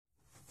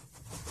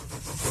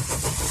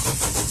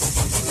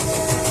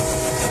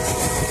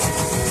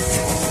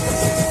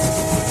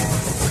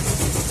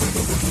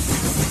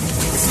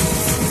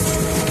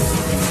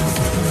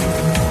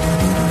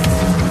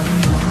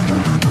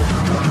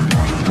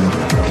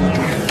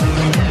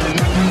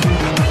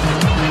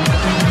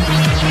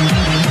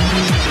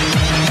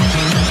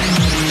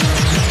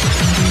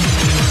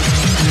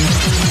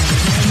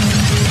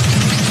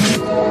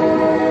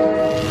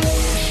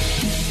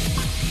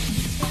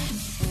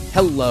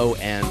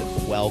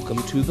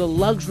welcome to the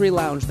Luxury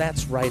Lounge.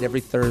 That's right, every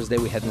Thursday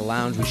we head in the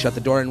lounge, we shut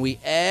the door, and we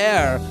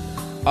air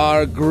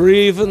our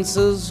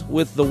grievances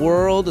with the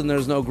world, and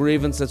there's no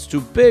grievance that's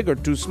too big or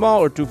too small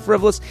or too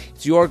frivolous.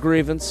 It's your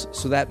grievance,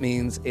 so that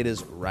means it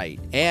is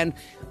right. And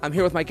I'm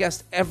here with my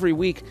guest every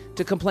week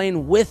to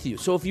complain with you.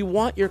 So if you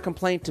want your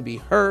complaint to be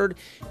heard,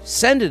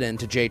 send it in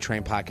to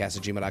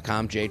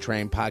jtrainpodcast@gmail.com,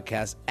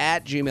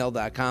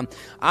 jtrainpodcast@gmail.com.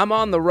 I'm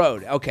on the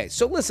road. Okay,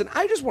 so listen,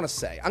 I just want to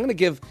say, I'm going to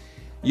give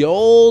your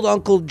old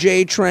Uncle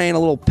J Train a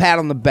little pat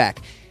on the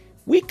back.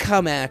 We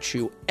come at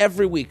you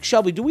every week.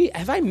 Shelby,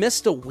 have I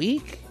missed a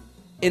week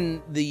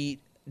in the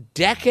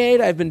decade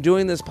I've been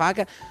doing this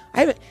podcast? I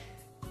haven't.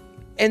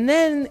 And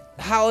then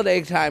holiday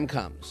time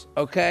comes,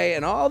 okay?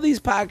 And all these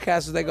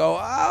podcasters, they go,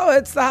 oh,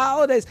 it's the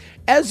holidays.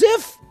 As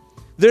if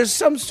there's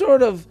some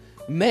sort of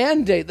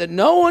mandate that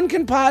no one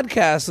can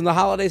podcast in the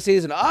holiday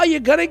season. Oh, you're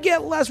going to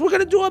get less. We're going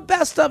to do a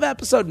best of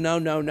episode. No,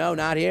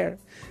 not here.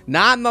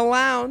 Not in the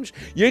lounge.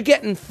 You're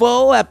getting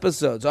full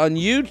episodes on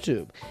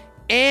YouTube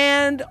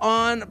and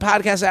on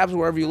podcast apps,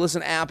 wherever you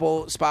listen,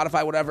 Apple,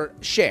 Spotify, whatever.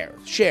 Share.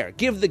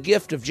 Give the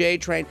gift of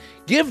J-Train.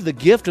 Give the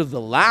gift of the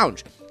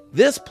lounge.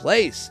 This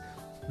place,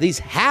 these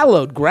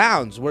hallowed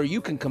grounds where you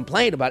can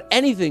complain about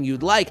anything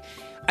you'd like.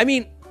 I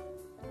mean,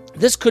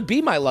 this could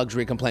be my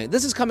luxury complaint.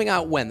 This is coming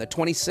out when? The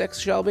 26th,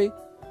 Shelby?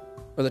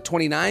 Or the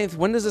 29th?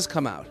 When does this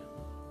come out?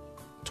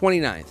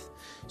 29th.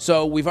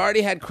 So we've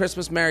already had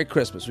Christmas, Merry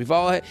Christmas.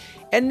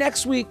 And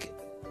next week,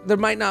 there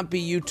might not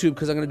be YouTube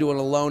because I'm going to do an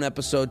alone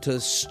episode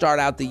to start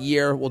out the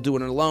year. We'll do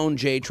an alone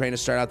J-Train to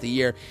start out the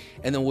year,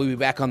 and then we'll be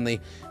back on the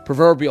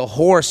proverbial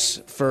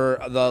horse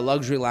for the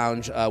Luxury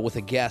Lounge with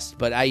a guest.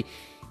 But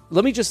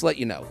let me just let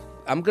you know,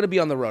 I'm going to be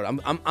on the road.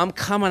 I'm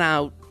coming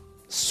out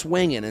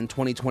swinging in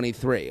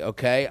 2023,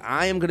 okay?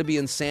 I am going to be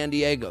in San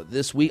Diego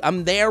this week.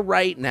 I'm there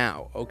right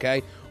now,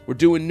 okay? We're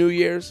doing New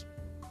Year's.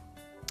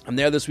 I'm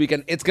there this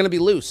weekend. It's going to be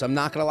loose. I'm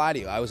not going to lie to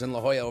you. I was in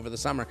La Jolla over the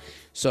summer,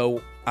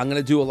 so I'm going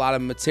to do a lot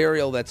of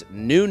material that's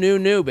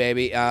new,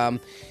 baby.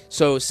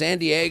 So San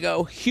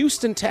Diego,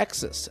 Houston,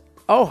 Texas.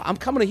 Oh, I'm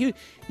coming to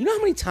Houston. You know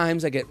how many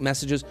times I get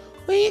messages,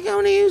 when are you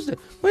going to Houston?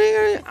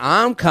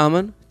 I'm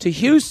coming to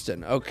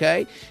Houston,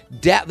 okay?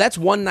 That's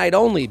one night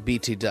only,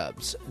 BT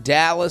Dubs.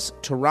 Dallas,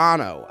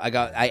 Toronto.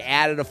 I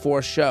added a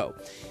fourth show.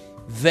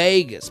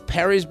 Vegas,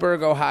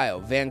 Perrysburg, Ohio,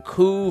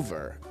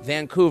 Vancouver,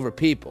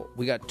 people.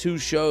 We got 2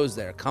 shows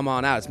there. Come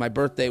on out. It's my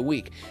birthday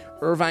week.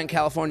 Irvine,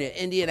 California,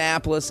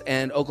 Indianapolis,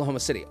 and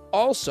Oklahoma City.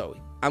 Also,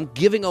 I'm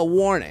giving a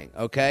warning,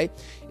 okay?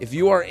 If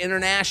you are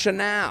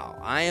international,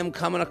 I am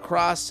coming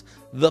across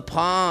the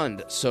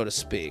pond, so to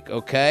speak,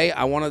 okay?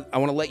 I want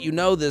to let you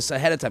know this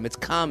ahead of time. It's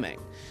coming.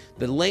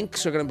 The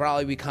links are going to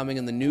probably be coming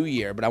in the new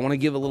year, but I want to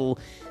give a little,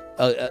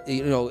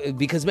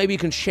 because maybe you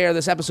can share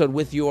this episode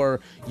with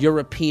your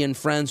European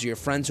friends or your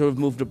friends who have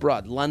moved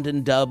abroad.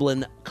 London,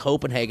 Dublin,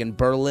 Copenhagen,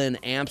 Berlin,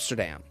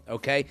 Amsterdam,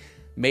 okay?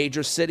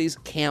 Major cities,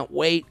 can't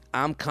wait.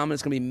 I'm coming.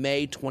 It's going to be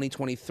May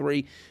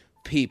 2023.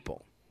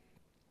 People.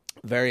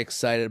 Very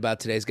excited about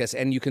today's guest.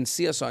 And you can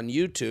see us on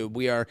YouTube.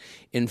 We are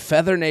in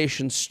Feather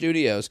Nation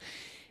Studios.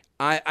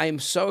 I am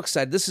so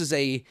excited. This is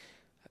a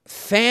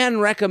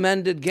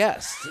fan-recommended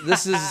guest.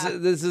 This is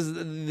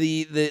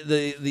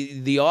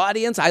the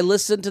audience. I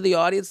listened to the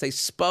audience. They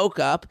spoke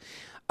up.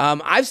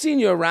 I've seen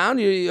you around.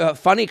 You're a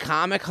funny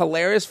comic,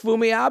 hilarious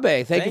Fumi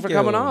Abe. Thank you for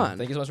coming on.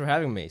 Thank you so much for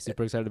having me.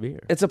 Super excited to be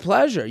here. It's a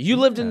pleasure. You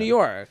lived in New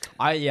York.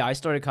 I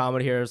started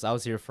comedy here. So I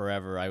was here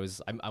forever. I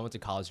went to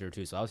college here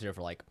too, so I was here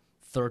for like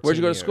 13 Where'd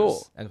you go to years.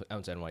 school? And I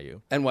went to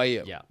NYU.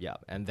 NYU. Yeah.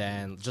 And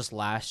then just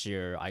last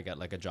year, I got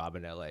like a job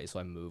in LA,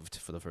 so I moved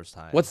for the first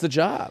time. What's the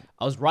job?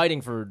 I was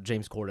writing for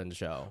James Corden's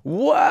show.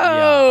 Whoa!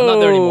 Yeah, I'm not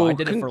there anymore. I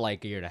did it for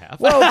like a year and a half.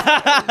 Well,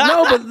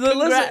 but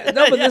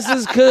this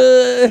is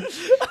good.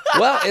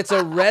 Well, it's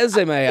a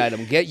resume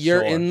item.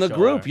 You're in the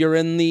group. You're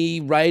in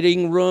the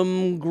writing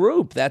room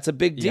group. That's a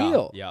big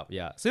deal.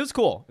 Yeah. So it was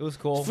cool.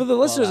 For the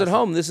listeners at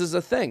home, this is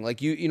a thing.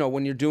 Like you know,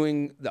 when you're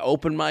doing the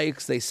open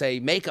mics, they say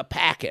make a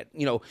packet.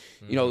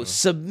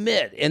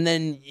 Submit, and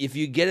then if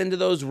you get into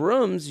those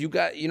rooms,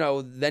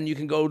 then you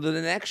can go to the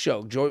next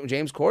show.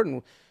 James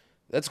Corden,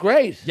 that's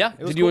great. Yeah,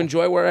 Did you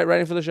enjoy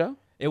writing for the show?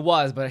 It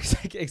was, but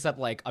except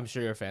like I'm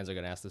sure your fans are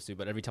gonna ask this too.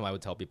 But every time I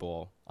would tell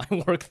people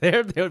I work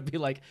there, they would be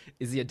like,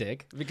 "Is he a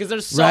dick?" Because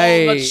there's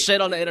so much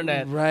shit on the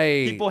internet.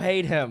 Right, people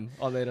hate him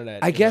on the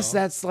internet. I guess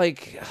that's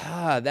like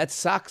that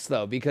sucks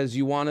though, because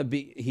you want to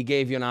be. He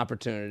gave you an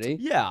opportunity.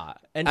 Yeah,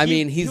 and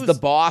he's the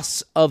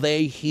boss of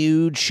a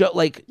huge show.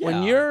 Like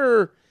when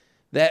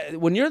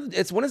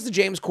it's the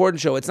James Corden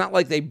show, it's not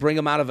like they bring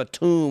him out of a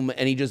tomb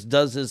and he just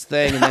does his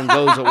thing and then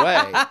goes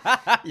away.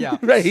 Yeah,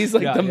 right. He's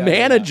like the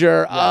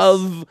manager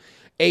of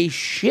a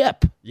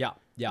ship. Yeah.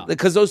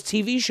 Because those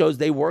TV shows,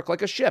 they work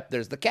like a ship.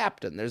 There's the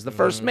captain, there's the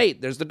first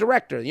mate, there's the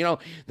director,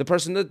 the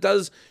person that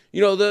does,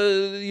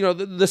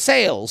 the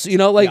sales,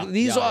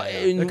 these are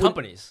the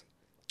companies.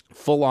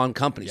 Full-on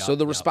companies. So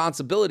the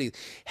responsibility,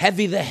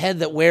 heavy the head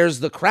that wears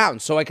the crown.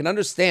 So I can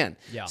understand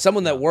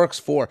someone that works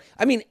for,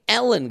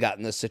 Ellen got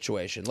in this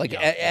situation.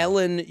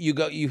 Ellen,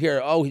 you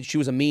hear, she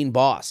was a mean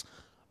boss.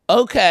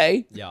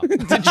 Okay. Yeah.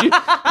 Did you?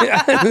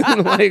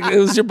 Like, it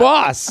was your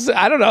boss.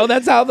 I don't know.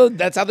 That's how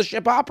the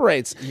ship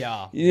operates.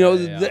 Yeah. You know,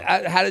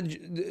 Yeah. how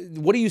did?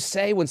 What do you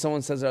say when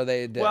someone says, "Are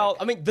they a dick?" Well,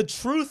 I mean, the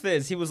truth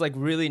is, he was like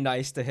really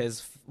nice to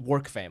his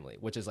work family,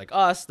 which is like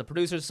us, the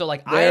producers. So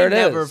like, There I it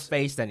never is.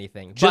 faced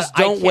anything. Just but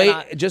I don't wait.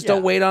 cannot- Just yeah.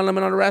 don't wait on him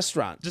in a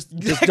restaurant. Just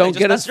don't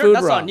get his food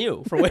that's wrong. on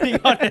you for waiting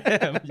on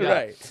him. Yeah.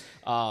 Right.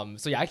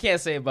 So yeah, I can't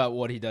say about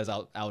what he does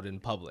out in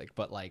public,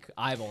 but like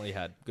I've only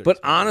had good But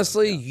experiences.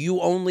 honestly, Yeah.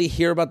 you only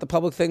hear about the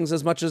public things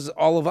as much as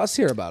all of us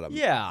hear about them.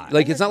 Yeah.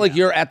 Like, it's not like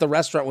you're at the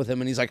restaurant with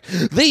him and he's like,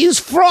 "These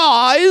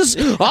fries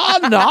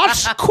are not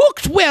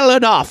cooked well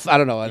enough." I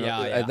don't know. That's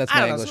I my don't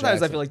know. English Sometimes I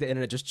accent. feel like the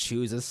internet just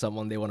chooses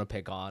someone they want to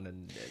pick on,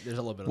 and there's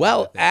a little bit of that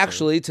Well, with it,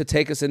 actually, to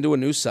take us into a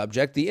new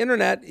subject, the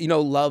internet,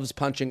 loves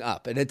punching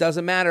up. And it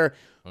doesn't matter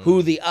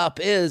who the up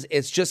is.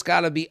 It's just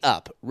got to be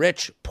up.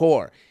 Rich,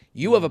 poor.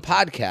 You have a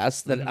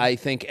podcast that I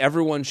think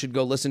everyone should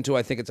go listen to.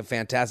 I think it's a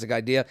fantastic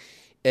idea.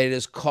 It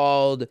is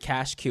called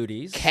Cash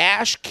Cuties.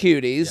 Cash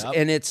Cuties, Yep.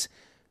 and it's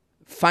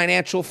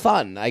financial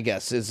fun, I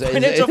guess.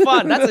 Financial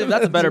fun.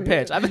 That's a better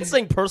pitch. I've been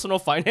saying personal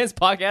finance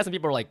podcasts, and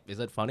people are like, "Is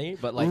it funny?"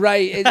 But like,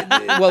 Right.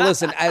 Well,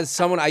 listen, as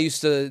someone, I used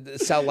to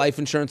sell life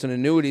insurance and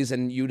annuities,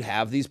 and you'd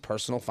have these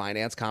personal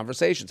finance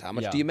conversations. How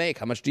much Yeah. do you make?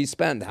 How much do you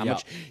spend? How Yeah.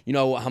 much,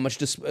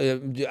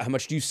 how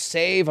much do you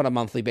save on a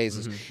monthly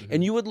basis?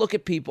 And you would look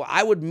at people.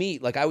 I would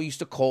meet, like I used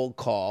to cold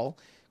call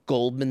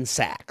Goldman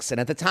Sachs. And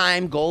at the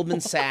time,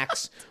 Goldman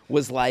Sachs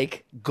was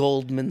like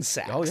Goldman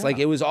Sachs. Oh, yeah. Like,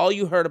 it was all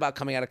you heard about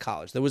coming out of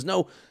college. There was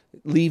no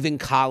leaving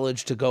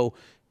college to go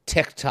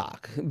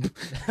TikTok. This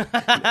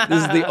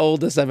is the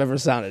oldest I've ever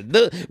sounded.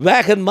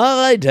 Back in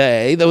my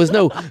day, there was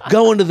no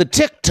going to the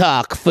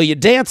TikTok for your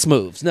dance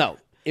moves. No,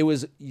 it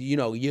was,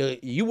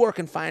 you work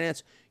in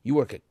finance, you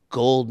work at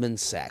Goldman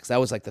Sachs. That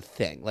was like the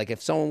thing. Like,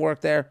 if someone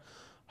worked there,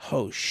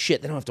 oh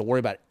shit, they don't have to worry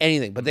about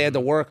anything. But they had to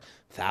work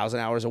 1,000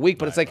 hours a week.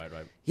 But it's like,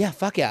 right. yeah,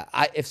 fuck yeah.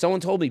 If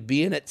someone told me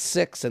be in at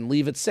 6 and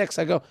leave at 6,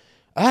 I go,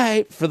 all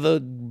right, for the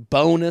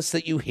bonus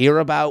that you hear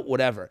about,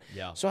 whatever.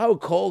 Yeah. So I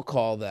would cold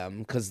call them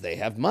because they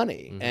have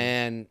money.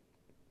 And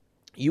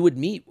you would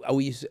meet.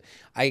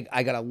 I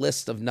got a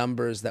list of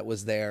numbers that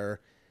was their,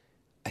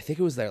 I think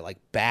it was their like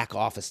back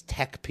office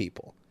tech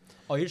people.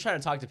 oh, you're trying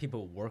to talk to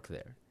people who work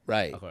there.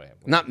 Right. Okay.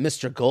 Not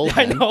Mr. Goldman.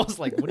 I know. I was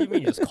like, what do you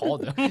mean you just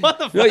called them? What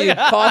the fuck? No, you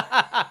call,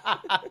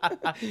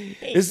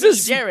 is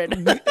this Jared?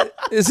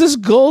 Is this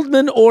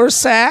Goldman or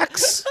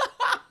Sachs?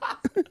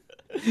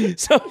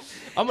 So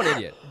I'm an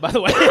idiot, by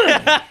the way.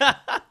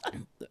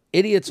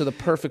 idiots are the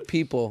perfect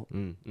people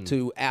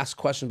to ask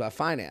questions about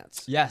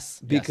finance. Yes.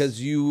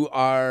 Because you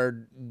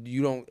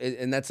don't,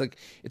 and that's like,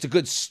 it's a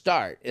good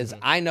start, is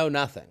I know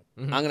nothing.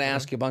 I'm going to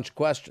ask you a bunch of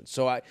questions.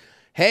 So I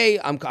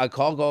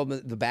call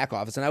Goldman, the back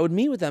office, and I would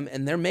meet with them,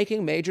 and they're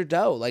making major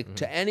dough. Like,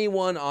 to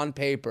anyone on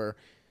paper,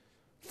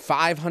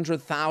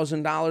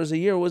 $500,000 a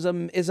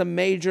year is a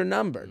major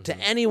number. To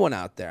anyone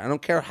out there. I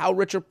don't care how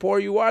rich or poor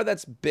you are,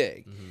 that's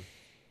big.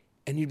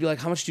 And you'd be like,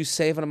 how much do you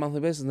save on a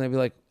monthly basis? And they'd be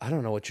like, I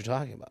don't know what you're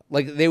talking about.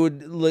 Like, they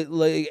would,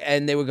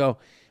 and they would go,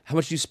 how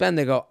much do you spend?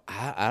 They go,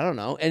 I don't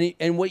know.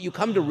 And what you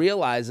come to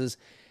realize is,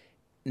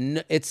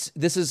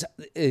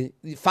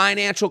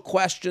 financial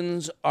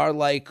questions are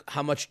like,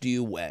 how much do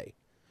you weigh?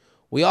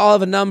 We all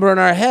have a number in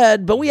our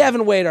head, but we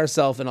haven't weighed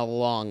ourselves in a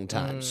long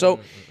time. So,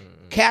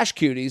 Cash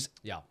Cuties.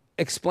 Yeah.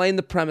 Explain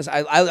the premise.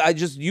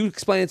 You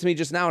explained it to me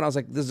just now, and I was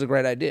like, this is a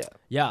great idea.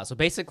 Yeah, so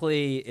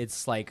basically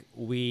it's like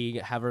we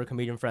have our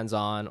comedian friends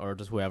on or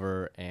just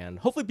whoever, and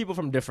hopefully people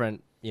from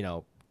different,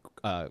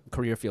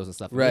 career fields and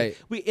stuff. Right.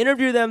 We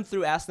interview them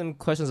through asking them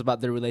questions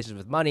about their relationship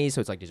with money. So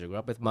it's like, did you grow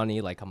up with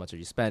money? Like, how much are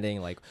you spending?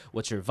 Like,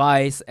 what's your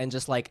advice? And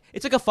just like,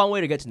 it's like a fun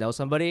way to get to know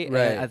somebody.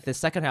 Right. And at the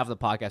second half of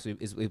the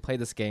podcast, we play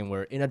this game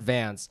where in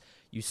advance,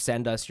 you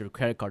send us your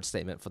credit card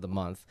statement for the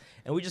month,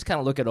 and we just kind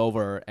of look it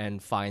over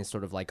and find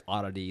sort of like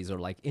oddities or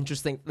like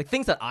interesting, like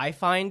things that I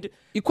find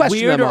You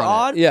question weird them or on it.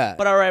 odd. Yeah.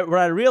 But what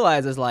I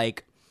realize is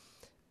like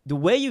the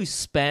way you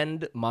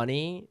spend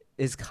money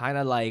is kind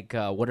of like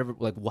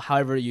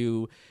however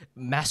you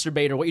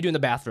masturbate or what you do in the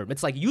bathroom.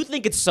 It's like you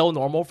think it's so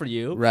normal for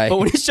you, Right. But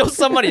when you show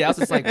somebody else,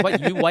 it's like,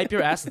 what, you wipe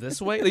your ass this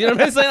way? You know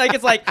what I'm saying? Like,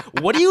 it's like,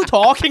 what are you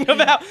talking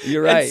about?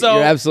 You're right. And so,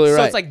 You're absolutely so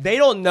right. it's like they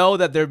don't know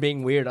that they're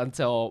being weird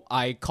until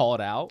I call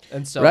it out,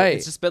 and so Right.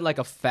 it's just been like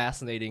a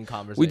fascinating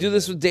conversation. We do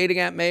this with dating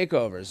app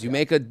makeovers. You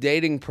make a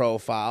dating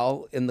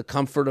profile in the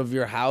comfort of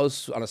your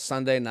house on a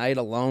Sunday night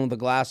alone with a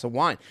glass of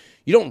wine.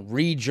 You don't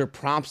read your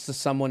prompts to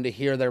someone to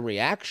hear their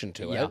reaction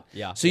to it.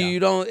 Yeah, So yeah. you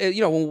don't,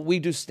 when we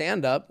do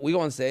stand-up, we go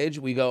on stage,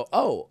 we go,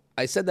 oh,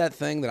 I said that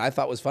thing that I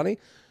thought was funny.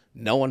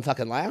 No one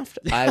fucking laughed.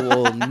 I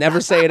will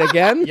never say it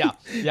again.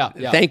 Yeah.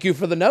 Thank you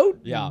for the note.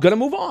 Yeah. Gonna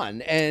move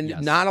on. And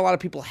Yes. not a lot of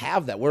people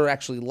have that. We're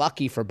actually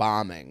lucky for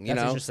bombing.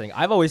 That's interesting.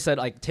 I've always said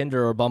like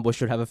Tinder or Bumble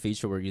should have a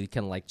feature where you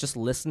can like just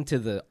listen to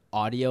the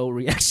audio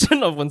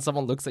reaction of when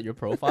someone looks at your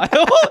profile,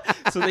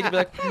 so they can be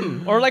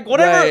like, or like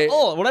whatever, Right.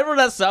 whatever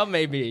that sound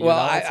may be.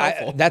 Well, It's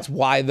helpful. that's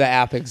why the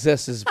app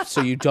exists, is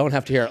so you don't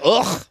have to hear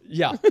ugh.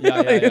 Yeah.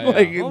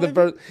 Like Well,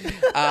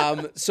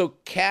 the so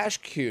Cash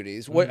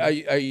Cuties. What are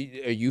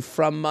you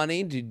from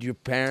Money? Did your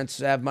parents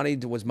have money?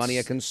 Was money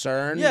a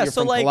concern? Yeah, You're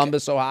so from like-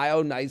 Columbus,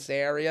 Ohio, nice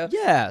area.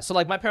 Yeah, so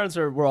like my parents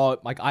were all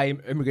like, I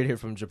immigrated here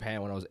from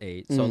Japan when I was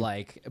 8. So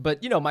like,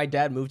 but my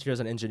dad moved here as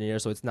an engineer,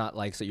 so it's not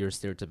like your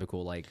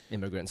stereotypical like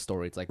immigrant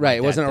story. It's like my Right,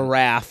 it dad wasn't a didn't-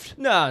 raft.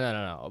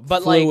 No.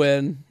 But Flew like,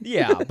 in.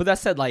 yeah, but that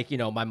said, like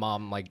my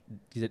mom like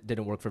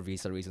didn't work for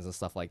visa reasons and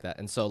stuff like that,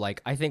 and so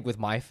like I think with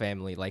my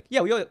family, like we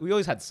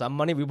always had some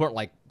money. We weren't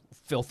like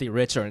filthy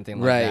rich or anything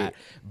like Right. that,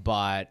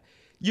 but.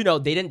 They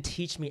didn't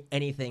teach me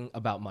anything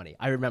about money.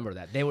 I remember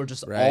that. They were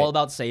just Right. all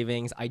about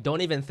savings. I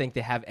don't even think they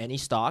have any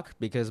stock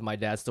because my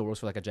dad still works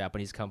for like a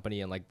Japanese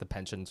company and like the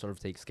pension sort of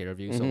takes care of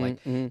you. So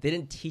like they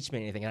didn't teach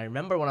me anything. And I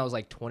remember when I was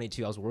like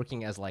 22, I was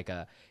working as like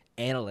a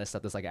analyst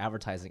at this like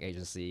advertising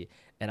agency,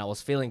 and I was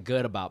feeling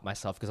good about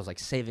myself because I was like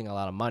saving a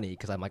lot of money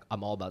because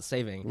I'm all about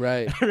saving.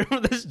 Right. I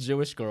remember this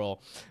Jewish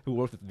girl who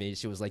worked with me.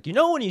 She was like,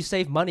 when you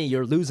save money,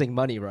 you're losing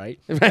money, right?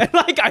 And,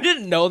 like I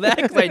didn't know that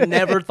because I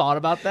never thought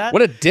about that.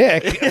 What a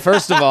dick,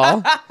 first of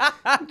all.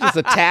 Just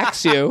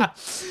attacks you.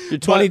 You're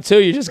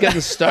 22, you're just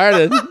getting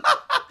started.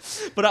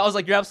 But I was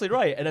like, you're absolutely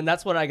right. And then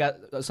that's when I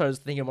started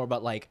thinking more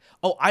about like,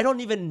 I don't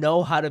even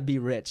know how to be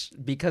rich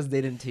because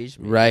they didn't teach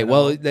me. Right.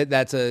 Well,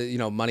 that's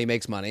money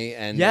makes money.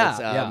 And Yeah, it's,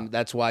 yeah.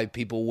 that's why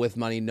people with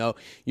money know,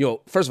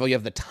 first of all, you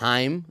have the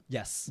time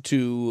Yes.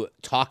 to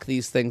talk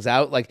these things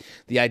out. Like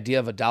the idea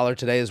of $1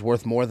 today is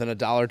worth more than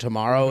 $1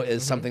 tomorrow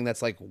is something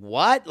that's like,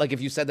 what? Like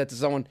if you said that to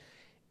someone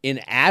in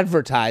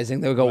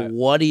advertising, they would go,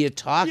 what are you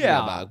talking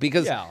about?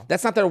 Because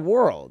that's not their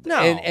world.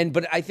 No.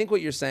 But I think what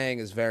you're saying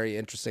is very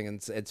interesting,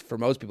 and it's for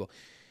most people.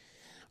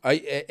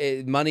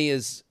 Money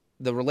is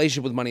the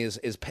relationship with money is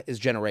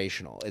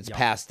generational. It's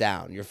passed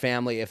down. Your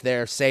family, if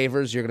they're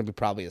savers, you're going to be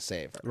probably a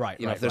saver. Right.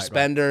 If they're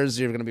spenders,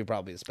 you're going to be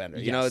probably a spender.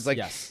 It's like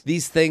yes.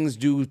 these things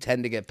do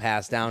tend to get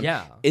passed down.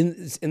 Yeah.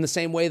 In the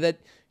same way that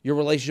your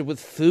relationship with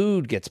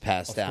food gets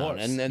passed down,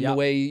 course. and Yep. the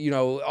way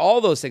all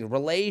those things,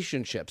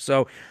 relationships.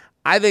 So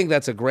I think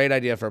that's a great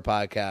idea for a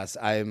podcast.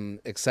 I'm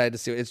excited to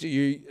see it's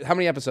you. How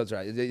many episodes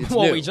are it's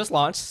Well, new. we just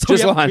launched. So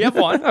Just we have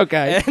one.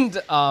 Okay.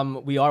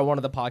 And we are one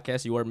of the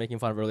podcasts you were making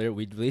fun of earlier.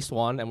 We released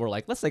one, and we're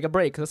like, let's take a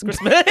break because it's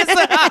Christmas.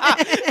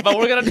 But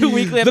we're going to do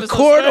weekly The episodes.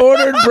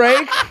 court-ordered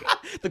break.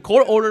 The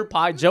court-ordered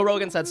pod. Joe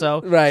Rogan said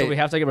so. Right. So we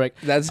have to take a break.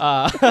 That's-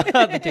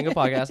 the king of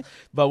podcasts.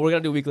 But we're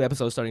going to do weekly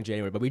episodes starting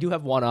January. But we do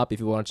have one up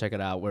if you want to check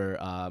it out where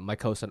my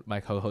co-host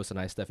and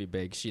I, Steffi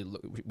Big,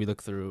 we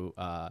look through...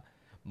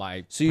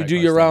 So you do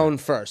your own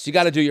first. You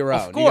got to do your own.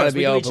 Of You got to course, be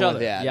we do open each other.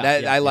 with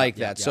that. Yeah, I like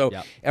yeah, that. yeah, So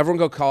yeah.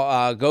 everyone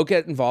go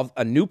get involved.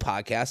 A new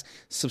podcast.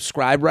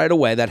 Subscribe right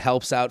away. That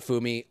helps out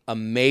Fumi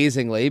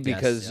amazingly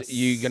because yes.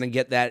 you're gonna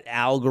get that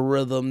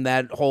algorithm,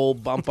 that whole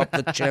bump up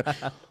the channel.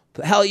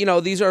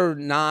 Hell, these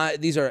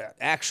are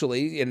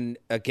actually, and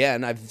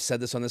again, I've said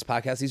this on this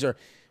podcast. These are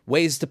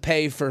ways to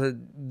pay for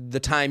the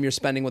time you're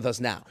spending with us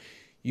now.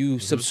 You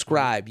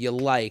subscribe, you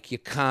like, you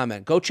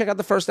comment. Go check out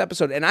the first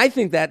episode. And I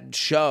think that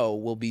show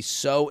will be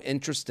so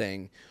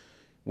interesting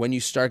when you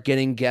start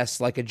getting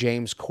guests like a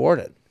James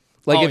Corden.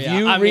 Like if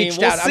you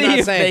reached out, I'm not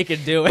if saying they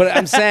could do it. but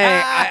I'm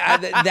saying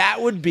that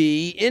would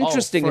be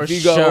interesting for if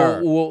you go.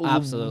 sure. Well,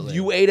 Absolutely.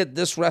 You ate at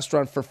this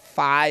restaurant for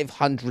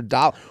 $500.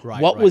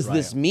 Right, what right, was right.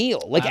 this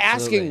meal? Like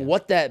Absolutely. asking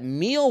what that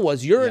meal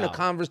was. You're in a Yeah.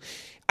 conversation.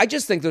 I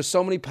just think there's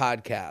so many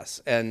podcasts,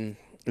 and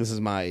this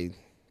is my.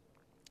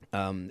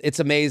 It's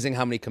amazing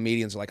how many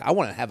comedians are like, I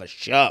want to have a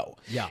show.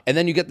 Yeah. And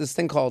then you get this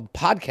thing called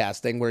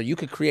podcasting where you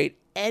could create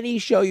any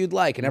show you'd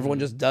like, and everyone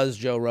just does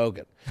Joe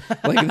Rogan.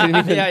 Like, they didn't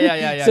even-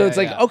 Yeah, So it's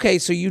like, yeah. okay,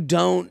 so you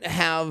don't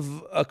have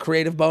a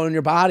creative bone in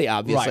your body,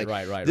 obviously.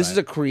 Right, This is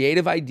a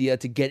creative idea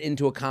to get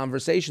into a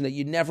conversation that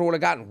you never would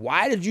have gotten.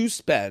 Why did you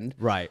spend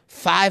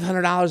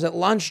 $500 at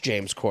lunch,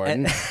 James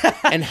Corden?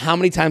 And how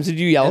many times did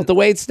you yell at the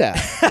waitstaff?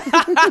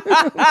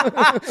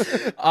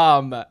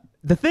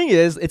 The thing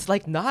is, it's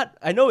like not.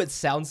 I know it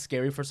sounds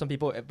scary for some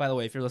people. By the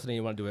way, if you're listening, and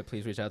you want to do it,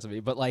 please reach out to me.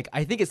 But like,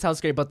 I think it sounds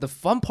scary. But the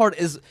fun part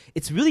is,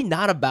 it's really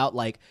not about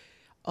like,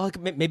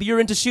 maybe you're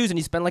into shoes and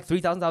you spend like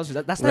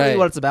 $3,000. That's not really Right.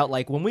 what it's about.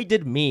 Like when we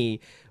did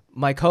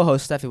my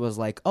co-host Steffi was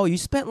like, "Oh, you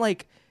spent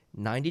like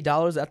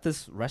 $90 at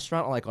this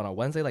restaurant like on a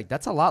Wednesday. Like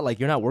that's a lot. Like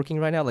you're not working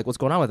right now. Like what's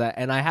going on with that?"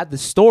 And I had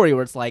this story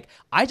where it's like,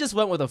 I just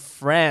went with a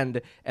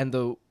friend and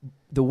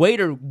the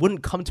waiter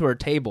wouldn't come to her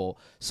table,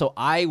 so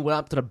I went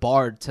up to the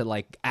bar to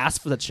like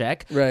ask for the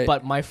check. Right.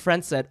 But my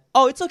friend said,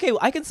 "Oh, it's okay,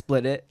 I can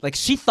split it." Like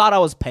she thought I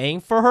was paying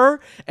for her,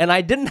 and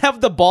I didn't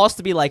have the balls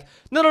to be like,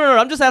 "No,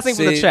 I'm just asking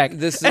for the See, check."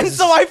 this is-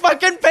 so I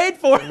fucking paid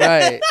for it.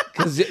 Right.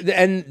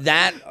 And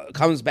that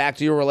comes back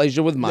to your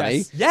relationship with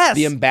money. Yes.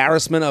 The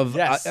embarrassment of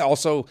Yes.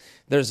 also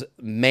there's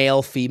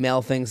male,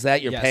 female things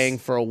that you're Yes. paying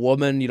for a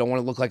woman. You don't want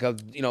to look like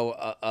you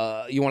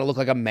want to look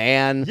like a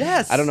man.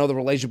 Yes. I don't know the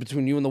relationship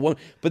between you and the woman,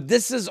 but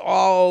this is all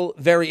all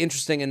very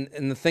interesting.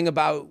 And the thing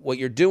about what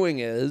you're doing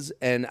is,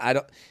 and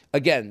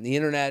again, the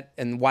internet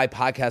and why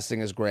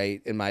podcasting is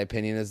great, in my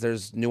opinion, is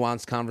there's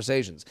nuanced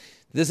conversations.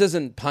 This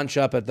isn't punch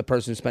up at the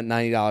person who spent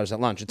 $90 at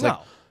lunch. It's like,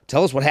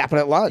 tell us what happened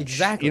at lunch.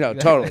 Exactly.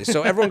 Totally.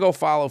 So everyone go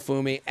follow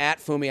Fumi at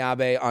Fumi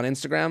Abe on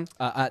Instagram.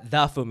 At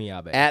the Fumi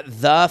Abe. At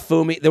the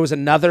Fumi. There was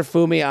another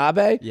Fumi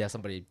Abe? Yeah,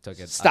 somebody took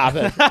it. Stop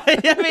it.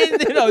 I mean,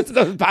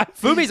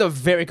 Fumi's a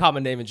very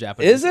common name in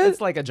Japanese. Is it? It's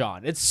like a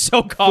John. It's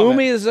so common.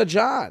 Fumi is a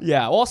John.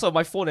 Yeah. Also,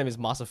 my full name is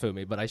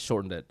Masafumi, but I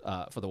shortened it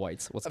for the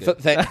whites. What's good?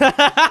 Thank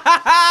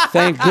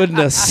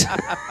goodness.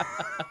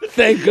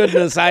 Thank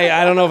goodness.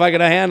 I don't know if I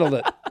could have handled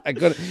it. I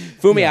could.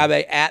 Fumi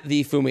Abe at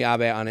the Fumi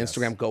Abe on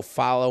Instagram. Go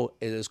follow.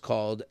 It is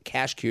called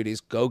Cash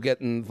Cuties. Go get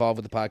involved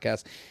with the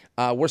podcast.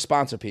 We're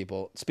sponsor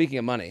people. Speaking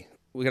of money,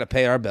 we got to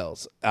pay our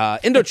bills.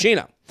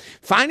 Indochino.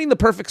 Finding the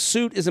perfect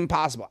suit is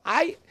impossible.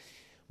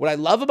 What I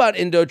love about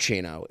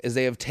Indochino is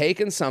they have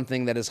taken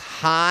something that is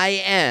high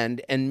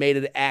end and made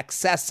it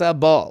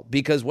accessible,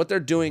 because what they're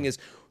doing is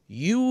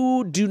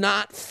you do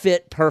not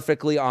fit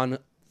perfectly on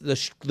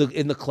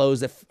in the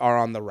clothes that are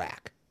on the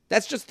rack.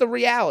 That's just the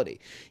reality.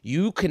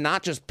 You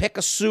cannot just pick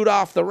a suit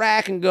off the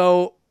rack and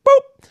go,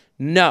 boop.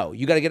 No,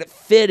 you got to get it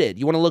fitted.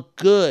 You want to look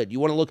good. You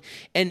want to look,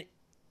 and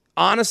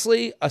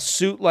honestly, a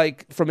suit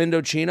like from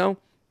Indochino,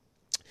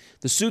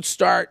 the suits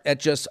start at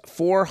just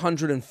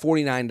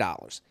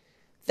 $449.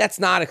 That's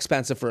not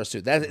expensive for a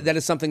suit. That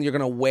is something you're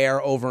going to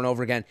wear over and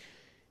over again.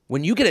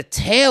 When you get it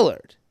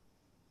tailored,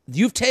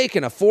 you've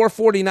taken a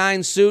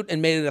 $449 suit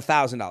and made it a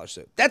 $1,000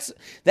 suit.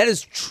 That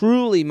is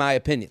truly my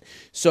opinion.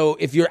 So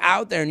if you're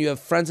out there and you have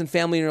friends and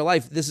family in your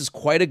life, this is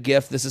quite a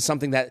gift. This is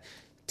something that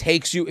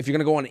takes you, if you're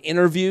going to go on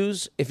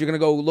interviews, if you're going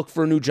to go look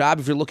for a new job,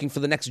 if you're looking for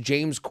the next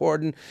James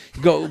Corden,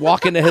 go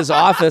walk into his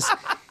office.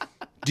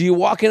 Do you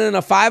walk in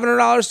a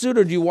 $500 suit,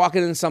 or do you walk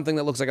in something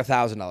that looks like a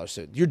 $1,000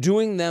 suit?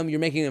 You're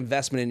making an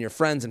investment in your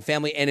friends and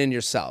family and in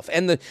yourself.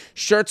 And the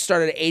shirts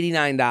start at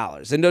 $89.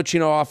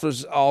 Indochino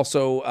offers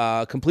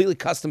also completely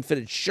custom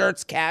fitted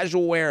shirts,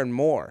 casual wear, and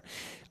more.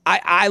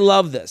 I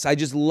love this. I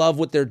just love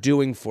what they're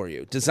doing for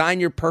you. Design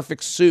your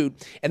perfect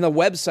suit, and the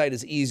website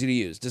is easy to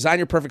use. Design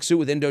your perfect suit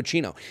with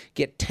Indochino.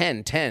 Get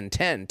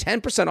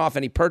 10% off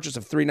any purchase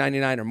of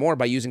 $3.99 or more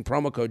by using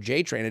promo code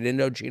JTRAIN at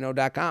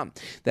Indochino.com.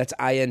 That's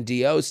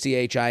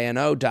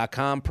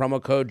INDOCHINO.com,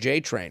 promo code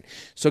JTRAIN.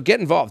 So get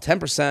involved.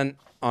 10%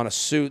 on a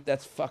suit.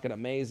 That's fucking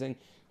amazing.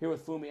 Here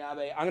with Fumi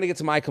Abe. I'm going to get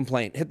to my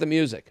complaint. Hit the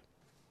music.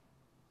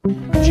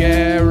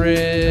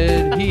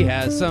 Jared, he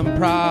has some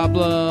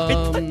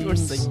problems. You were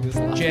singing this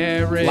live.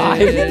 Jared,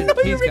 Live?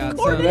 he's got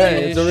some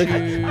It's a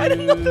issues. I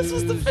didn't know this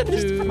was the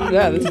finished product.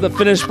 Yeah, this is the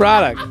finished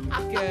product.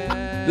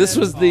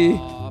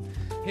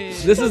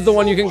 This is the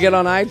one you can get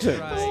on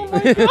iTunes.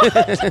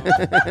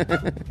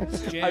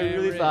 I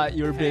really thought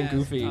you were being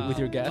goofy with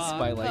your guests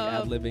by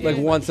ad-libbing. Like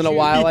once in a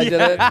while I did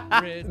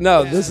it.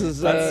 No, this is...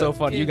 That's so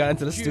funny. You got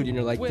into the studio and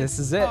you're like, this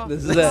is it.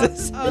 This is it.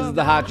 This is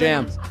the hot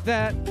jam.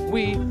 That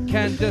we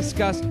can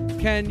discuss.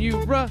 Can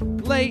you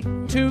relate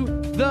to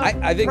the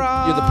I think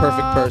you're the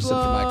perfect person for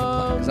my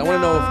complaint, because I want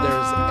to know if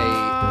there's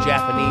a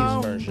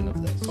Japanese version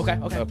of this.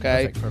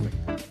 Okay. Perfect.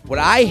 What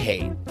I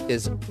hate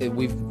is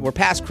we're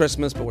past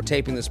Christmas, but we're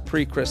taping this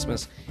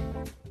pre-Christmas.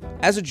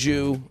 As a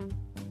Jew,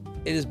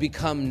 it has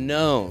become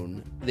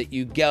known that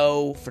you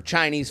go for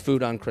Chinese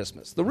food on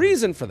Christmas. The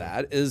reason for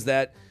that is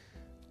that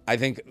I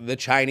think the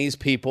Chinese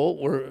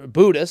people were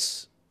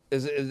Buddhists,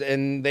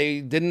 and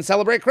they didn't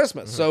celebrate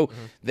Christmas. So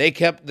they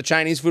kept the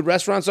Chinese food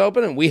restaurants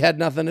open, and we had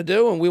nothing to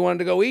do, and we wanted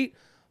to go eat.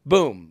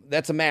 Boom,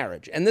 that's a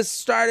marriage. And this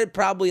started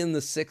probably in the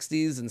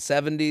 60s and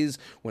 70s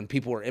when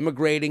people were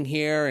immigrating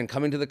here and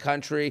coming to the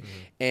country.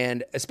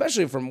 And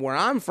especially from where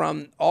I'm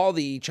from, all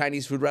the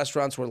Chinese food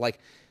restaurants were like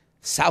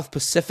South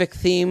Pacific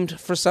themed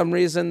for some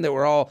reason. They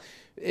were all...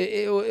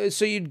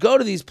 so you'd go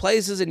to these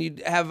places and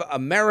you'd have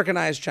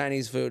Americanized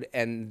Chinese food,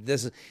 and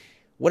this...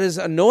 What has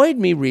annoyed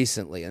me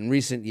recently, in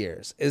recent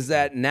years, is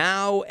that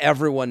now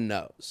everyone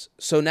knows.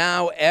 So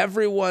now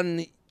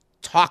everyone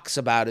talks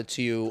about it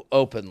to you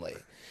openly.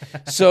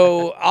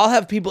 So I'll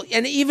have people,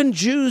 and even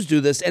Jews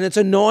do this, and it's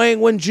annoying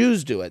when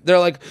Jews do it. They're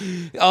like,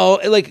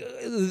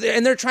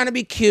 and they're trying to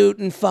be cute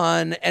and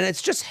fun, and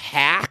it's just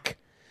hack.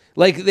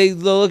 Like, they'll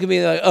look at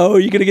me like, oh,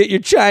 you're going to get your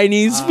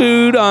Chinese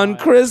food on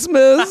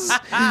Christmas?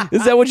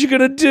 Is that what you're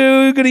going to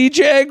do? You're going to eat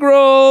your egg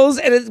rolls?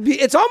 And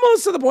it's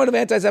almost to the point of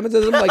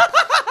anti-Semitism. Like,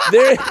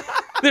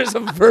 there's a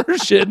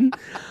version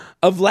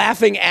of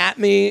laughing at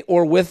me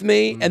or with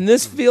me, and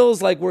this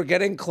feels like we're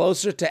getting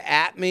closer to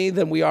at me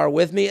than we are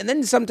with me. And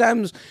then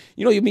sometimes,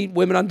 you meet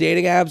women on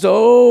dating apps,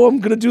 oh, I'm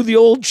going to do the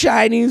old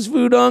Chinese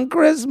food on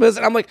Christmas.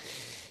 And I'm like,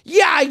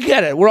 yeah, I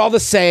get it. We're all the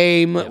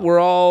same. Yeah. We're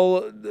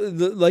all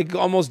like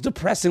almost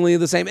depressingly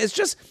the same. It's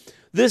just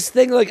this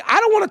thing, like,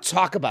 I don't want to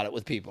talk about it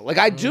with people. Like,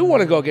 I do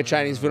want to go get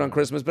Chinese food on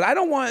Christmas, but I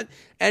don't want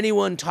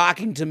anyone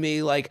talking to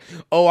me like,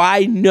 oh,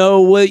 I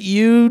know what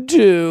you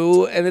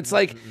do. And it's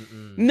like,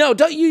 no,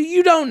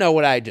 you don't know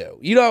what I do.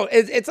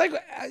 It's like,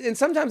 and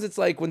sometimes it's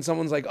like when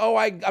someone's like, oh,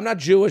 I'm not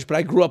Jewish, but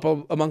I grew up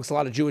amongst a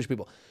lot of Jewish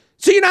people.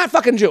 So you're not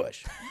fucking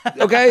Jewish.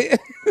 Okay?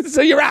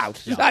 So you're out.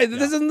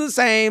 This isn't the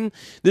same.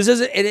 This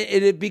isn't, and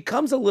it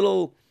becomes a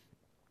little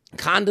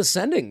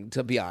condescending,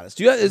 to be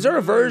honest. Is there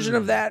a version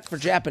of that for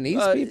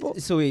Japanese people?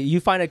 So you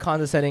find it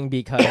condescending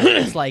because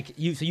it's like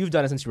you've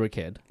done it since you were a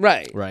kid,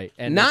 Right.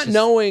 And not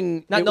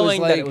knowing that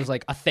it was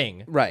like a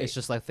thing, Right. It's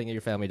just like a thing that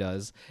your family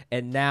does,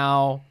 and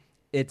now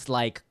it's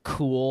like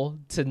cool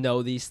to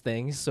know these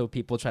things, so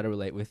people try to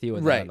relate with you,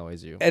 and that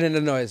annoys you, and it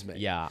annoys me.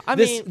 Yeah,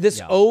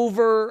 this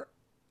over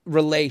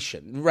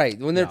relation, right?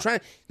 When they're trying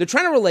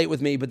to relate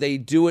with me, but they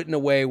do it in a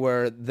way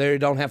where they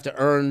don't have to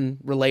earn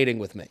relating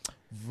with me.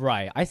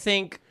 Right. I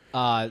think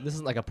this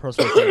is like a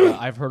personal thing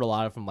that I've heard a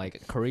lot of from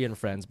like Korean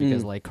friends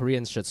because like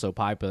Korean shit's so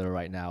popular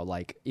right now.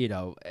 Like, you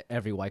know,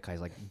 every white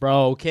guy's like,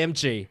 bro,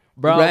 kimchi.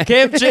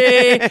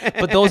 Kimchi.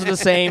 But those are the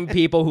same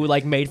people who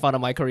like made fun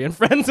of my Korean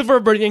friends for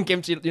bringing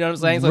kimchi. You know what I'm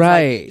saying? So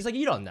Right. He's like,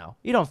 you don't know.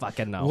 You don't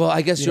fucking know. Well,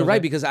 I guess you're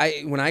right, because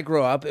when I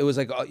grew up, it was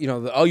like, you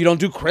don't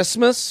do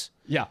Christmas?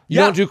 Yeah. You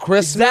don't do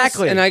Christmas?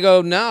 Exactly. And I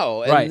go,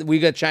 no. And we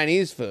got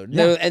Chinese food.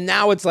 Yeah. And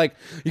now it's like,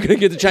 you're going to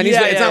get the Chinese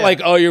food. It's not like,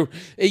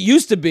 it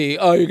used to be, you're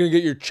going to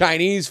get your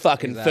Chinese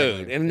fucking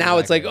food. And now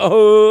it's like,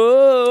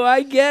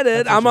 I get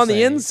it. I'm on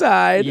the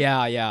inside.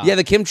 Yeah. Yeah,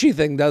 the kimchi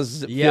thing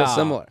does feel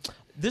similar.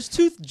 There's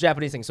two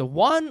Japanese things. So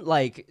one,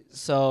 I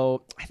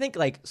think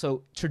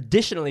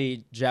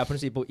traditionally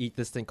Japanese people eat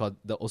this thing called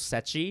the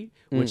osechi,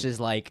 which is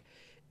like,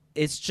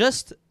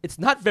 it's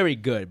not very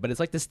good, but it's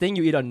like this thing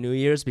you eat on New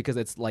Year's because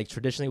it's like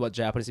traditionally what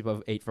Japanese people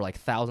have ate for like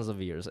thousands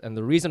of years. And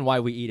the reason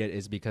why we eat it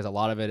is because a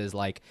lot of it is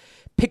like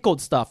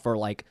pickled stuff or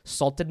like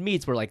salted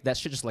meats where like that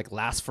shit just like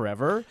lasts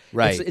forever.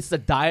 Right. It's the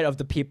diet of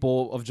the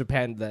people of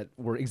Japan that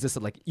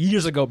existed like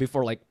years ago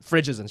before like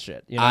fridges and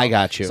shit. You know? I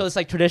got you. So it's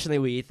like traditionally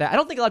we eat that. I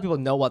don't think a lot of people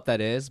know what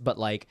that is, but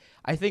like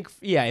I think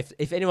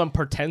if anyone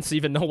pretends to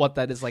even know what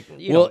that is, like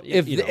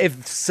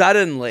if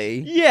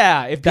suddenly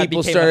if that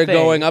people became started a thing,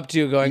 going up to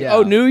you going,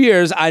 oh, New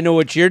Year's, I know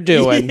what you're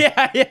doing.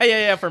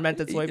 yeah,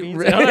 fermented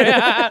soybeans,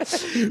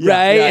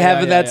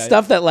 Having that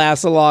stuff that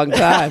lasts a long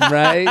time,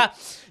 right?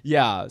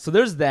 Yeah, so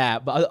there's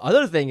that. But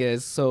other thing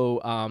is,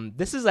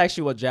 this is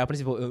actually what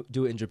Japanese people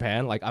do in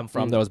Japan. Like I'm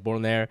from there, I was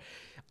born there.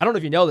 I don't know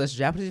if you know this.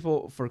 Japanese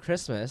people for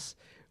Christmas,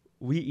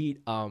 we eat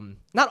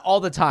not all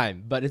the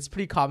time, but it's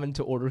pretty common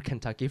to order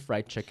Kentucky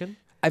Fried Chicken.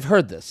 I've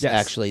heard this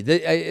actually.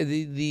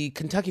 The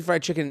Kentucky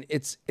Fried Chicken,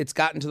 it's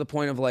gotten to the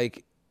point of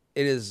like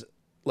it is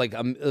like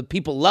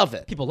people love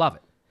it. People love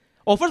it.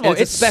 Well, first of all,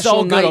 it's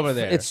special so good over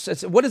there.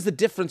 It's what is the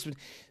difference?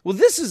 Well,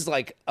 this is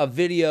like a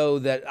video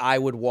that I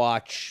would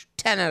watch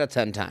 10 out of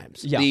 10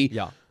 times.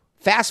 Yeah.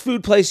 Fast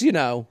food place,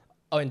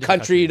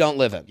 country you don't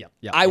live in.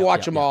 I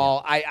watch them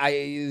all.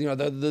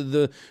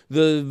 The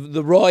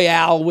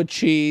Royale with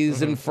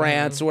cheese in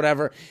France or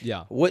whatever.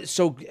 Yeah.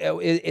 So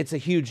it's a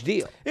huge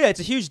deal. Yeah, it's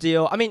a huge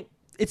deal. I mean,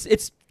 it's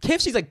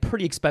KFC's like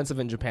pretty expensive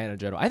in Japan in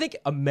general. I think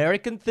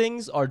American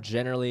things are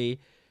generally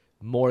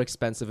more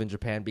expensive in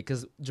Japan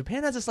because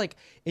Japan has this like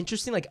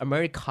interesting like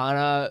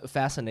Americana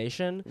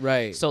fascination.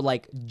 Right. So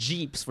like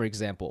Jeeps, for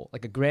example,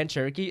 like a Grand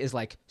Cherokee is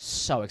like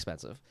so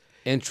expensive.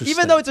 Interesting.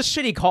 Even though it's a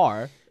shitty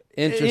car.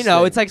 Interesting.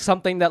 It's like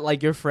something that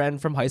like your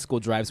friend from high school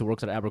drives who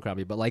works at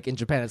Abercrombie, but like in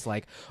Japan it's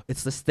like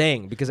it's this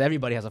thing because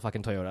everybody has a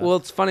fucking Toyota. Well,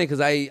 it's funny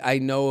because I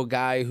know a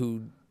guy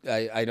who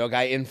I know a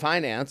guy in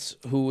finance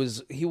who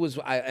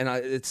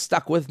it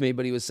stuck with me,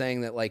 but he was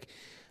saying that like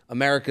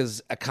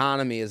America's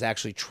economy is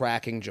actually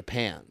tracking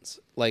Japan's.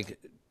 Like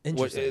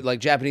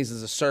Japanese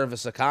is a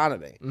service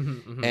economy,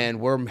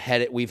 and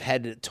we've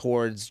headed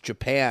towards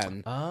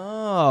Japan.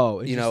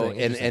 Oh,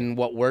 and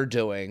what we're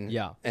doing.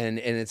 Yeah, and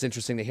it's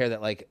interesting to hear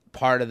that like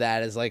part of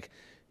that is like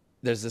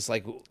there's this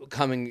like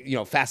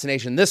coming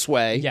fascination this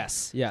way.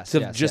 Yes.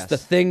 The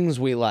things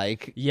we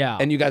like. Yeah,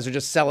 and you guys are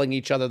just selling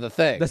each other the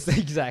things. That's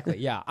exactly.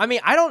 Yeah, I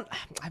mean,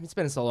 it's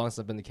been so long since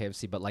I've been to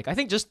KFC, but like I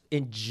think just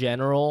in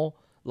general,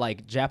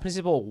 like Japanese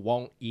people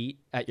won't eat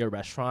at your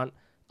restaurant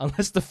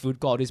unless the food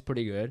quality is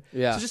pretty good.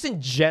 Yeah. So just in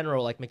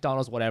general, like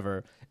McDonald's,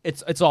 whatever,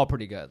 it's all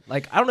pretty good.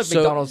 Like I don't know if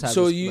McDonald's has.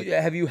 So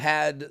have you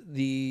had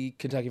the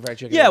Kentucky Fried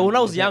Chicken? Yeah, when I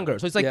was younger.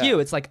 So it's like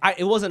it's like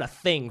it wasn't a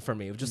thing for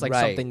me. It was just like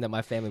something that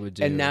my family would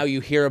do. And now you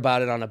hear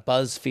about it on a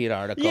BuzzFeed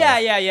article. Yeah.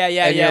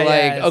 And you're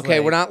like, okay,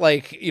 we're not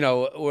like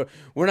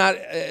we're not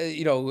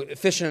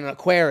fishing in an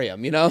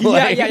aquarium,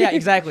 Yeah,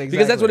 exactly.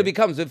 Because that's what it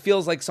becomes. It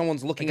feels like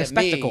someone's looking like at a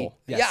spectacle. me.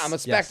 Yes. Yeah, I'm a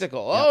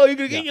spectacle. Yes. Oh, you're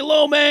gonna get your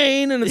lo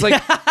mein, and it's like,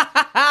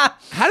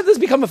 how did this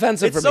become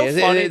offensive for me? It's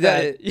so funny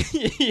that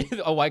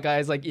a white guy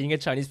is like eating a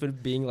Chinese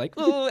food, being like,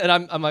 oh, and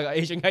I'm like an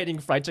Asian guy eating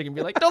fried chicken,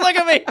 being like, don't look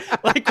at me.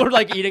 Like we're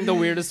like eating the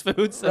weirdest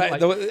foods. Right.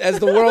 Like, As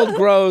the world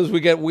grows, we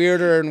get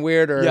weirder and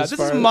weirder. Yeah, this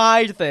is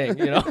my thing,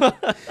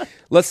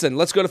 Listen,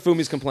 let's go to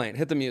Fumi's complaint.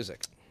 Hit the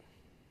music.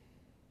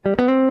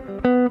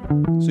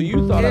 So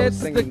you thought I was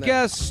It's thinking the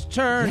guest's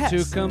turn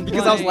to complain.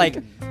 because I was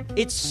like,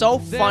 it's so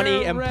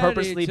funny and ready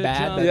purposely to bad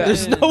jump that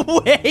there's in.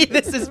 no way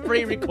this is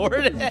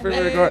pre-recorded.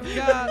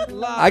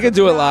 I can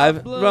do it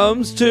live.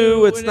 Rums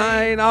 2, it's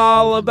 9,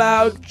 all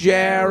about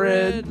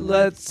Jared.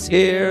 Let's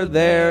hear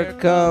their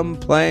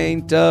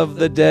complaint of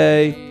the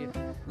day.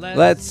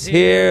 Let's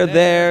hear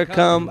there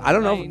come. I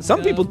don't know.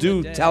 Some people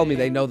do tell me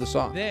they know the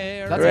song.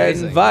 They're That's They're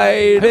amazing.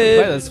 invited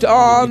this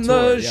on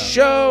tour, the yeah.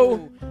 show.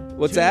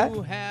 What's that?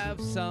 to have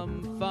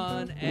some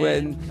fun and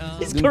When come.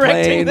 He's been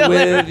correcting playing the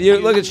with lyrics. you.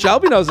 Look at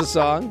Shelby knows the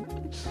song.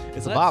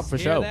 It's a Let's bop for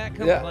hear sure. that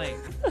Yeah.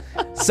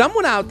 complaint.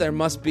 Someone out there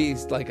must be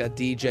like a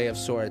DJ of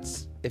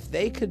sorts. If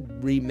they could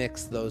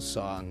remix those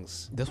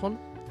songs, This one?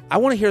 I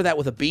want to hear that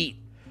with a beat.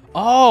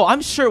 Oh,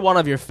 I'm sure one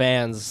of your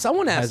fans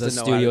Someone has has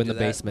to a know how studio to in the do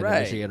that. basement in Right.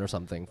 Michigan or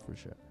something for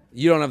sure.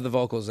 You don't have the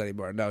vocals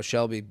anymore. No,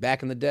 Shelby,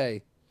 back in the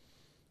day,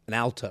 an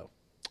alto,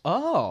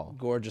 Oh,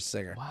 gorgeous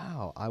singer.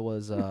 wow. I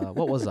was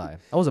what was I?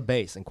 I was a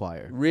bass in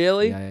choir.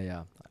 Really?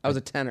 Yeah. I was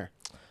a tenor.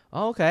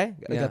 Oh, okay.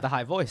 I Yeah. got the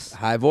high voice.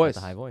 High voice.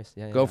 The high voice.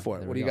 Yeah. Go yeah. for it.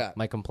 There What we do you go. got?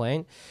 My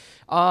complaint.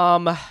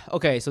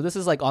 Okay, so this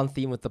is like on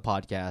theme with the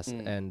podcast,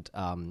 and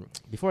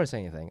before I say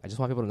anything, I just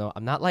want people to know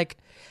I'm not like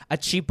a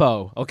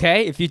cheapo.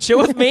 Okay, if you chill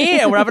with me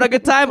and we're having a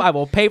good time, I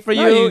will pay for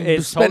you. No, you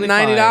It's spent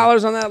totally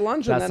 $90 fine. on that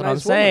lunch. That's and what that I'm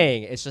nice woman.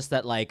 saying. It's just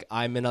that like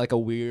I'm in like a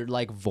weird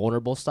like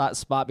vulnerable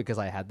spot because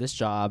I had this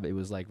job. It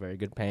was like very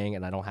good paying,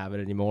 and I don't have it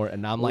anymore.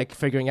 And now I'm like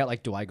figuring out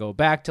like, do I go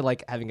back to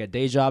like having a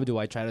day job? Do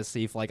I try to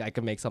see if like I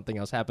can make something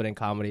else happen in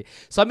comedy?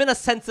 So I'm in a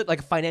sensitive,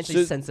 like financially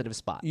So sensitive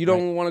spot. You right?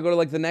 don't want to go to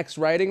like the next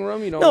writing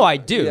room? You don't? No, I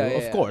do, Yeah,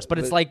 of yeah, course, but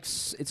it's like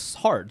it's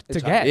hard to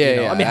get. Yeah, you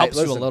know? yeah. I mean, it helps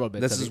you listen, a little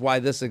bit. This to is be- why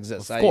this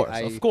exists.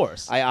 Of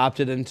course. I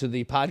opted into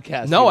the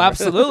podcast. No,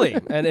 universe. absolutely,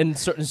 and in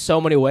so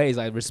many ways,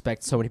 I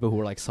respect so many people who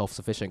are like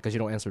self-sufficient because you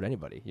don't answer to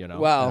anybody. You know,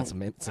 Well, It's I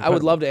would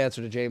incredible. love to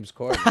answer to James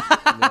Corden.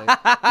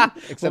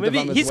 Except Well, maybe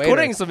if I'm his he's waiter.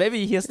 quitting, so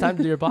maybe he has time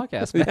to do your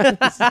podcast.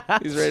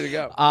 Man. He's ready to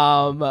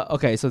go.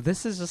 Okay, so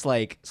this is just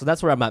like, so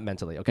that's where I'm at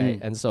mentally, okay?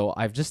 And so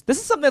this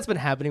is something that's been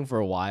happening for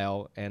a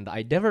while, and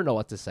I never know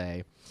what to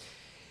say.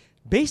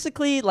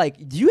 Basically,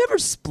 like, do you ever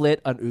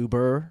split an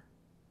Uber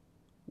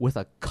with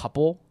a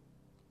couple?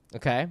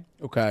 Okay?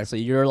 Okay. So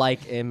you're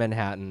like in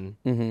Manhattan,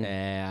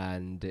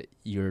 and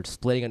you're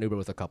splitting an Uber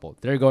with a couple.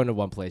 They're going to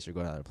one place, you're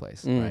going to another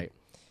place, right?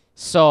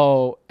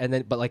 So, and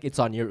then, but like, it's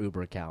on your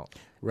Uber account.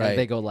 Right. And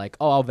they go like,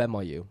 oh, I'll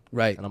Venmo you.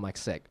 Right. And I'm like,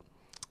 sick.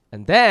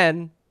 And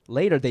then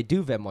later they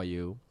do Venmo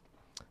you,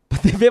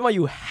 but they Venmo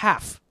you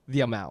half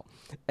the amount.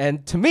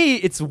 And to me,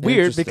 it's weird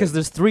Interesting. because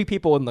there's 3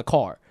 people in the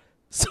car.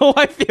 So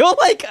I feel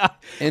like I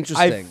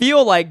Interesting.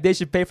 feel like they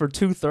should pay for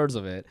 2/3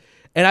 of it.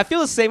 And I feel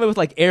the same way with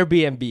like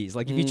Airbnbs.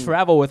 Like if you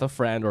travel with a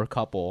friend or a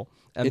couple,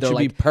 and It they're should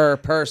like, be per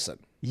person.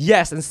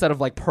 yes, instead of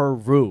like per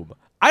room.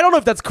 I don't know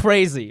if that's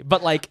crazy,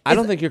 but like I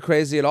don't think you're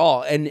crazy at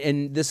all.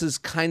 And this is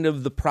kind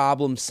of the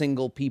problem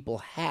single people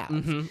have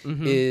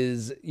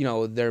is, you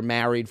know, their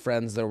married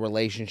friends, their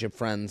relationship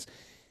friends.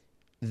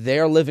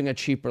 They're living a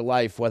cheaper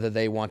life whether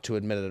they want to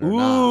admit it or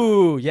not.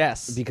 ooh,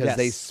 yes, Because yes.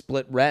 they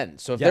split rent.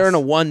 So if Yes. they're in a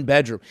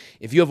 1-bedroom,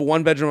 if you have a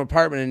 1-bedroom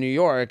apartment in New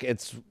York,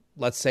 it's,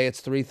 let's say it's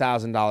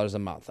 $3,000 a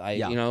month.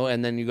 Yeah. You know,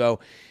 and then you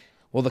go,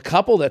 well, the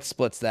couple that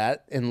splits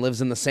that and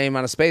lives in the same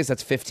amount of space,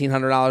 that's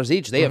 $1,500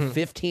 each. They have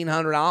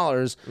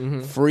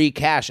 $1,500 free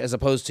cash, as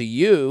opposed to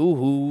you,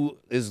 who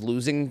is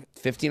losing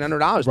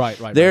 $1,500. Right.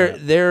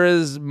 There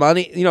is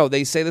money. You know,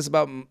 they say this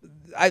about.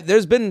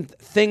 There's been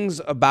things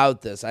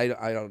about this. I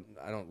don't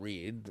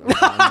read.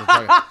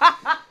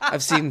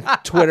 I've seen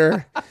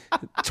Twitter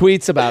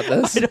tweets about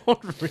this. I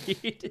don't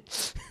read.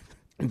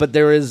 But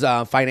there is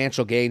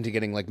financial gain to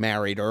getting like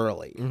married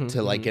early,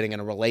 to like getting in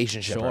a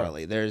relationship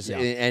early. There's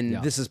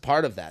and this is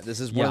part of that. This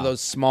is one of Yeah.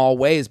 those small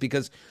ways,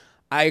 because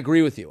I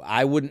agree with you.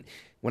 I wouldn't,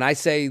 when I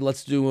say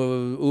let's do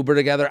a Uber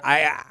together,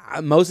 I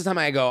most of the time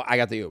I go, I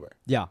got the Uber.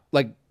 Yeah.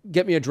 Like,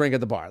 get me a drink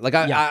at the bar. Like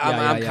I'm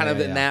kind of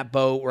in that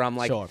boat where I'm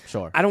like,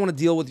 Sure. I don't want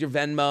to deal with your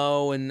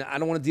Venmo, and I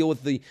don't want to deal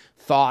with the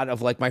thought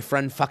of like my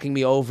friend fucking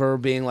me over,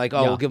 being like,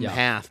 oh, we'll give him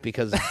half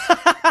because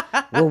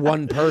we're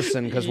one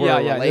person, because we're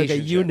a like relationship.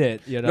 a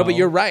unit, you know. No, but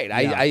you're right.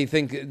 Yeah. I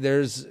think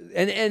there's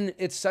and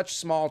it's such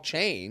small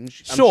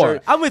change.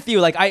 Sure. I'm with you.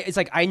 Like it's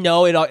like I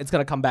know it's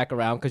gonna come back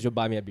around because you'll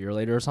buy me a beer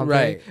later or something.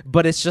 Right.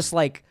 But it's just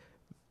like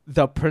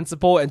the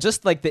principle and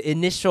just like the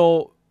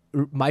initial,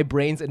 my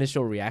brain's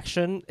initial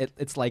reaction.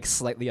 It's like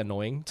slightly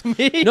annoying to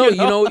me. No,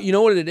 you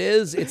know what it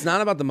is? It's not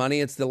about the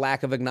money, it's the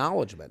lack of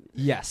acknowledgement.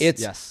 Yes.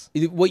 It's yes.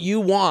 what you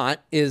want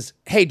is,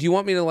 hey, do you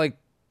want me to like,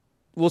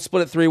 we'll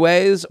split it 3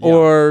 ways,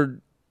 or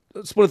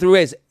split it 3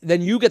 ways?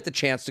 Then you get the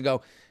chance to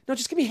go, no,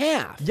 just give me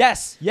half.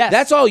 Yes.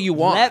 That's all you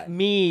want. Let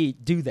me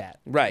do that.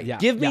 Right. Yeah.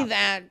 Give me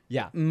yeah.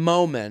 that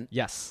moment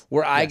Yes.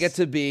 where I Yes. get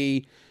to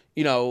be,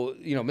 you know,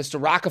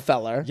 Mr.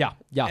 Rockefeller. Yeah.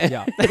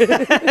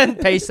 And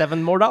pay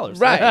 $7 more.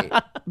 Right.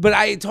 But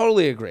I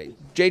totally agree.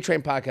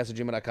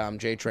 JTrainPodcast@gmail.com,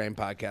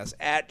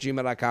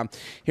 JTrainPodcast@gmail.com.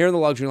 Here in the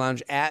Luxury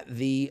Lounge at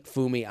the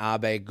Fumi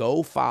Abe.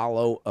 Go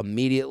follow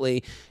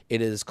immediately.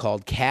 It is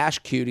called Cash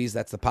Cuties.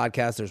 That's the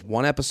podcast. There's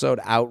 1 episode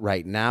out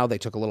right now. They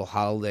took a little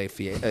holiday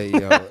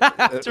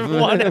After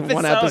one episode.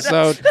 one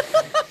episode.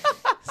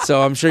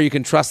 So I'm sure you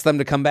can trust them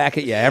to come back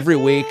at you every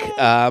week.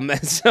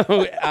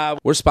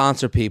 We're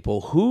sponsor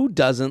people. Who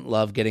doesn't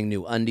love getting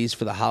new undies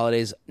for the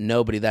holidays?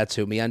 Nobody. That's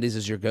who. MeUndies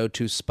is your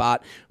go-to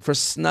spot for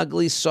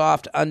snuggly,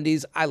 soft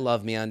undies. I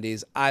love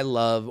MeUndies. I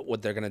love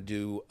what they're gonna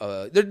do.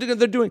 They're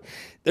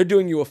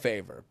doing you a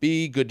favor.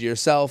 Be good to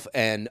yourself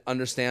and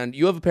understand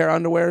you have a pair of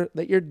underwear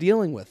that you're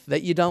dealing with,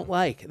 that you don't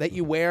like, that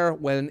you wear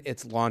when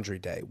it's laundry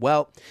day.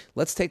 Well,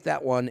 let's take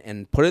that one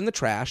and put it in the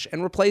trash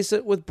and replace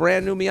it with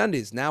brand new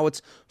MeUndies. Now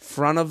it's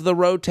front of the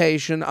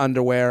rotation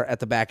underwear at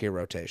the back of your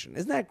rotation.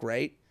 Isn't that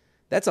great?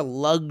 That's a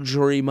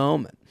luxury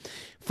moment.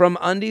 From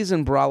undies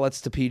and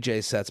bralettes to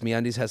PJ sets,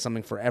 MeUndies has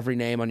something for every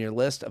name on your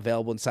list,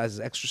 available in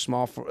sizes extra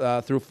small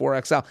through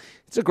 4XL.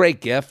 It's a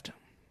great gift.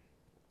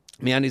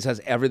 MeUndies has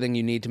everything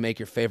you need to make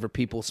your favorite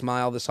people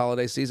smile this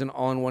holiday season,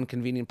 all in one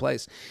convenient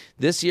place.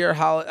 This year,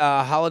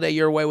 holiday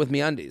your way with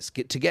MeUndies.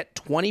 Get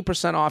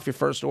 20% off your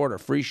first order,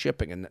 free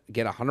shipping, and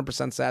get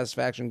 100%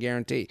 satisfaction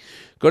guarantee.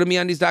 Go to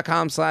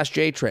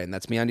MeUndies.com/JTrain.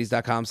 That's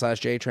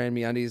MeUndies.com/JTrain.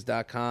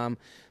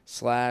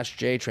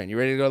 MeUndies.com/JTrain. You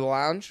ready to go to the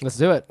lounge? Let's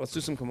do it. Let's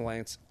do some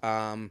complaints.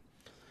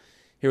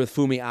 Here with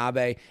Fumi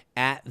Abe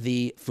at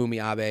the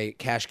Fumi Abe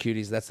Cash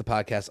Cuties. That's the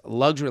podcast.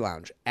 Luxury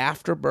Lounge.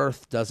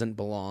 Afterbirth doesn't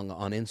belong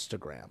on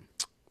Instagram.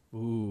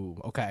 Ooh,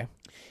 okay.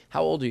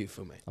 How old are you,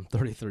 Fumi? I'm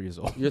 33 years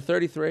old. You're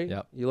 33?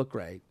 Yep. You look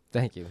great.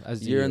 Thank you.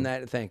 You're in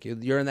that. Thank you.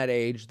 You're in that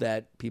age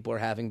that people are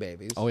having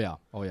babies. Oh yeah.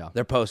 Oh yeah.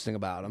 They're posting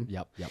about them.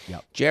 Yep.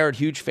 Jared,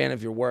 huge fan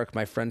of your work.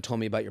 My friend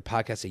told me about your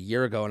podcast a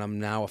year ago, and I'm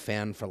now a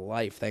fan for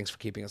life. Thanks for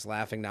keeping us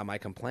laughing. Now my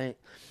complaint.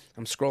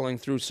 I'm scrolling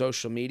through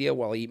social media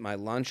while I eat my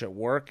lunch at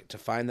work to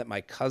find that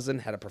my cousin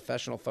had a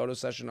professional photo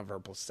session of her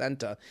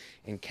placenta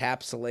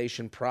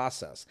encapsulation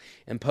process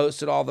and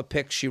posted all the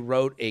pics. She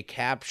wrote a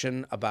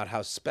caption about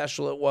how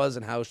special it was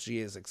and how she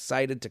is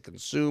excited to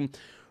consume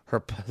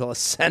her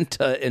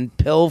placenta in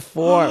pill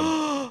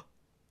form.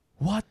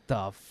 What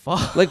the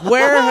fuck? Like,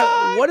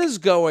 what is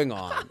going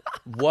on?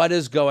 What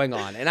is going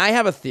on? And I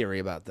have a theory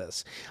about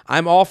this.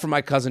 I'm all for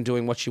my cousin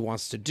doing what she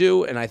wants to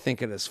do, and I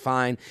think it is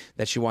fine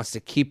that she wants to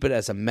keep it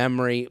as a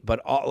memory,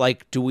 but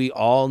do we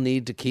all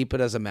need to keep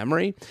it as a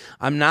memory?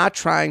 I'm not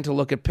trying to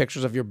look at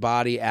pictures of your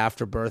body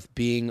after birth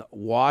being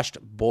washed,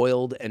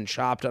 boiled, and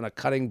chopped on a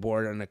cutting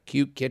board in a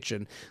cute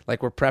kitchen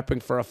like we're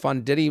prepping for a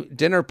fun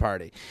dinner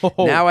party.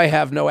 Oh. Now I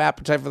have no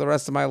appetite for the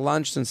rest of my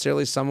lunch.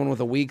 Sincerely, someone with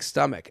a weak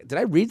stomach. Did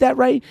I read that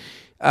right?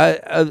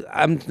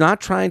 I'm not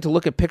trying to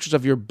look at pictures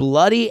of your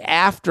bloody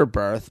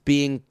afterbirth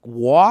being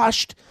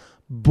washed,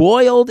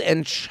 boiled,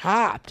 and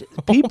chopped.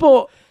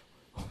 People...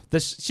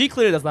 She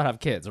clearly does not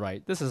have kids,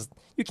 right?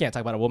 You can't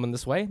talk about a woman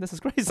this way. This is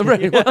crazy.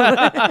 Right. Well,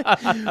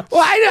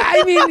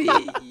 I mean,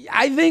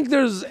 I think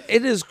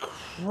it is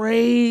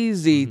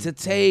crazy to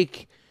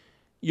take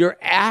your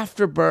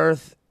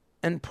afterbirth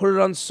and put it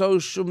on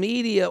social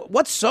media.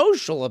 What's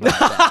social about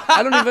that?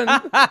 I don't even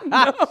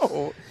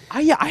know.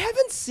 I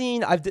haven't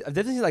seen. I've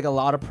definitely seen like a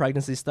lot of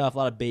pregnancy stuff, a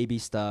lot of baby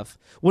stuff.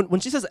 When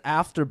she says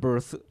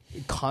afterbirth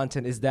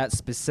content, is that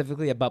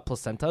specifically about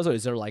placentas, or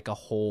is there like a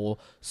whole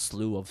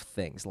slew of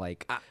things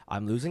like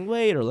I'm losing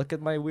weight, or look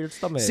at my weird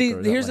stomach? See,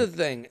 here's the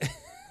thing.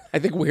 I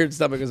think weird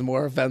stomach is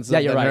more offensive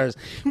than right. hers.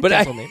 But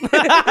look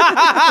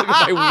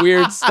at my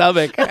weird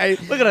stomach.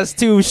 Look at us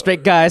two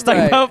straight guys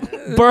talking about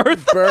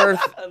birth.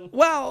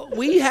 Well,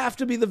 we have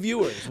to be the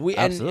viewers.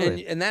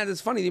 Absolutely. And that is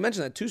funny. You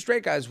mentioned that. Two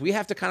straight guys, we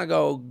have to kind of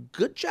go,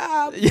 good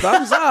job,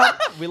 thumbs up.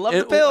 We love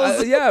the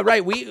pills. Yeah,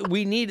 right.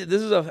 We need,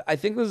 I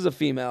think this is a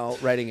female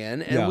writing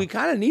in, and we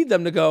kind of need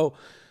them to go,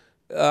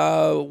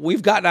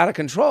 we've gotten out of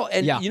control.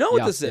 And you know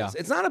what this is? Yeah.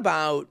 It's not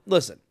about,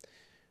 listen,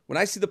 when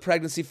I see the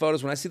pregnancy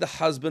photos, when I see the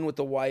husband with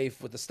the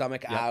wife with the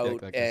stomach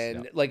out,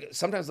 like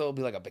sometimes there'll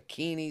be like a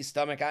bikini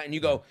stomach out, and you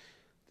go,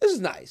 this is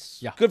nice.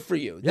 Yeah. Good for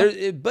you.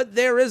 Yeah. But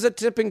there is a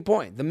tipping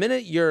point. The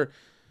minute you're,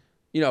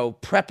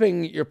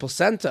 prepping your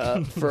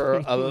placenta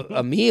for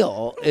a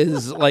meal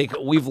is like,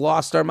 we've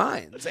lost our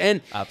minds. And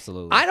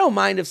absolutely, I don't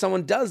mind if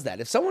someone does that.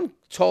 If someone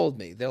told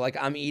me, they're like,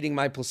 I'm eating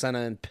my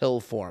placenta in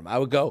pill form, I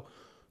would go,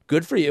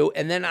 good for you.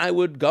 And then I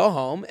would go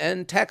home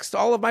and text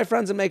all of my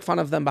friends and make fun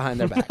of them behind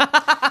their back.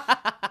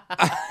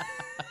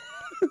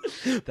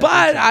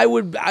 But I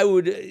would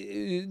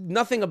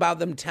nothing about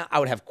them. I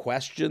would have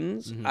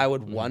questions. I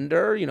would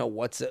wonder,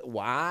 what's it,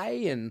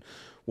 why, and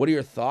what are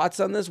your thoughts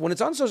on this? When it's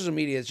on social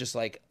media, it's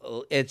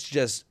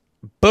just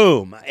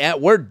boom.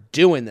 We're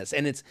doing this,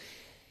 and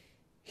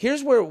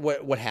here's where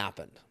what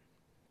happened.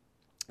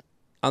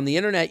 On the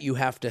internet, you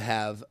have to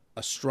have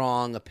a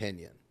strong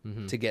opinion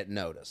to get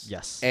noticed.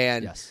 Yes,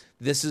 and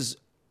this is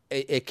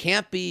it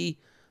can't be.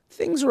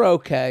 Things are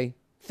okay.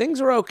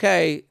 Things are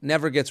okay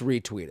never gets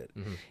retweeted.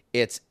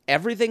 It's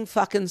everything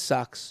fucking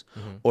sucks,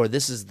 or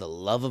this is the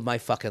love of my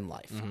fucking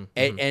life.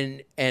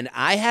 And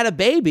I had a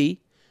baby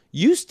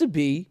used to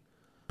be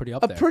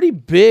pretty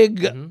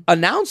big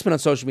announcement on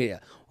social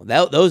media.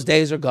 Well, those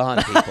days are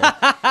gone, people.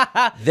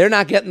 They're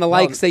not getting the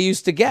likes they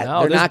used to get.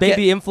 No, there's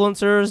baby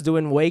influencers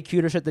doing way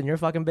cuter shit than your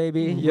fucking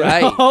baby.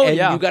 Right. And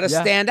you got to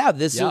stand out.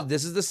 This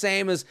is the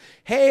same as,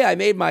 hey, I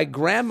made my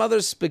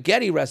grandmother's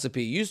spaghetti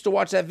recipe. You used to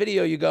watch that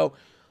video, you go,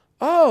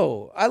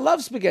 Oh, I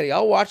love spaghetti.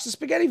 I'll watch the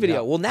spaghetti video.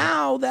 Yeah. Well,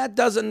 now that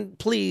doesn't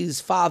please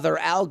Father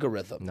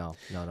Algorithm. No.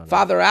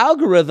 Father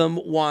Algorithm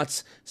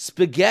wants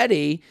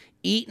spaghetti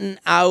eaten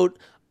out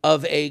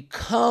of a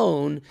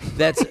cone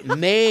that's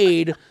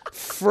made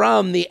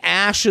from the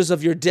ashes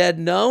of your dead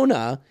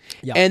Nona.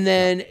 Yeah. And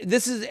then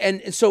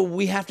and so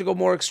we have to go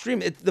more extreme.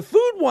 The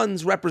food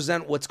ones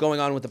represent what's going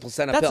on with the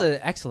placenta That's pill. an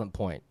excellent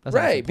point. That's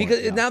Right,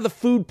 because now the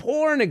food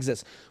porn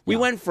exists. We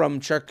went from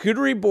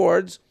charcuterie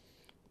boards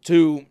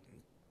to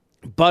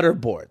butter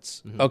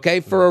boards,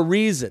 okay, for a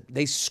reason.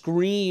 They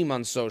scream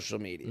on social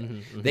media.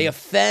 They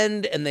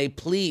offend and they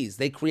please.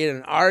 They create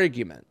an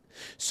argument.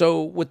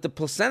 So with the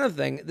placenta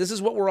thing, this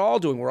is what we're all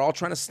doing. We're all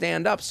trying to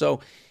stand up. So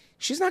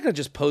she's not going to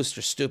just post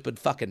her stupid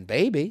fucking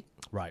baby.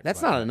 Right.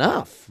 That's not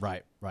enough.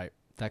 Right.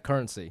 That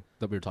currency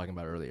that we were talking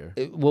about earlier.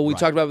 We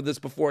talked about this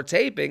before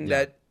taping,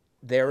 that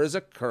there is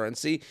a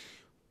currency.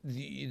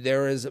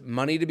 There is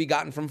money to be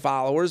gotten from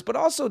followers, but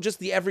also just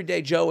the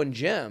everyday Joe and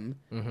Jim.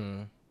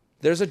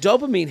 There's a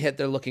dopamine hit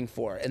they're looking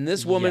for. And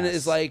this woman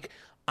is like,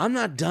 I'm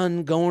not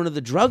done going to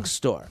the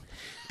drugstore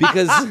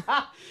because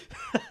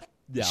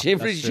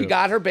she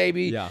got her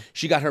baby. Yeah.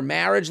 She got her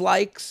marriage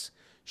likes.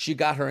 She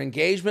got her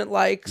engagement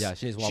likes. Yeah,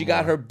 she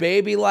got her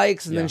baby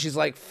likes. And then she's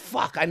like,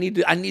 fuck, I need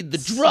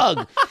the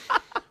drug.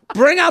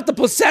 Bring out the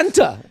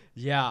placenta.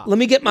 Yeah. Let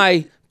me get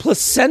my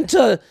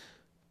placenta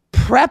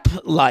prep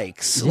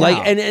likes. Yeah.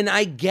 Like, and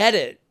I get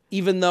it,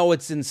 even though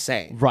it's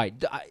insane. Right.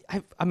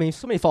 I mean,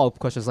 so many follow-up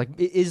questions. Like,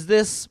 is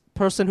this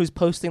person who's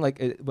posting,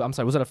 like, I'm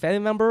sorry, was it a family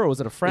member or was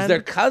it a friend? It's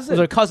their cousin. Was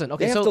it a cousin?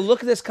 Okay, they have to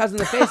look at this cousin in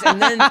the face,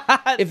 and then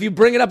if you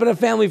bring it up in a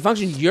family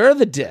function, you're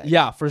the dick.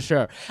 Yeah, for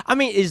sure. I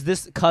mean, is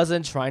this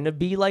cousin trying to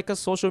be like a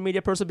social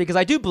media person? Because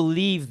I do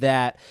believe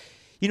that,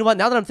 you know what,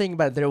 now that I'm thinking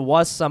about it, there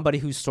was somebody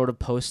who sort of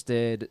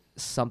posted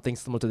something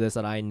similar to this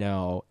that I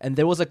know, and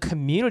there was a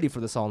community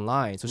for this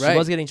online, so she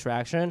was getting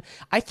traction.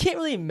 I can't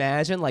really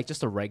imagine, like,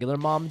 just a regular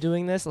mom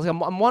doing this. Like,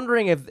 I'm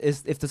wondering if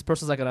this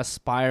person's, like, an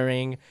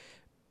aspiring,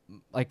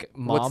 like,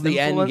 mom. What's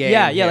the end game?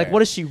 Yeah, here? like, what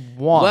does she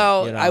want?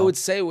 Well, you know? I would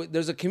say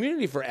there's a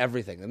community for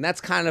everything, and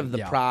that's kind of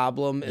the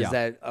problem. Is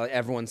that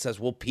everyone says,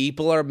 "Well,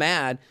 people are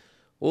mad."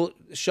 Well,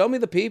 show me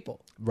the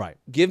people. Right.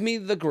 Give me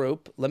the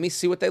group. Let me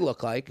see what they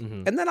look like,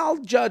 and then I'll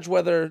judge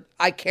whether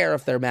I care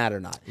if they're mad or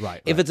not.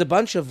 Right. If it's a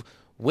bunch of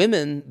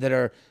women that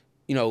are,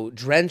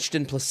 drenched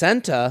in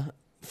placenta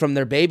from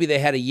their baby they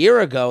had a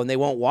year ago and they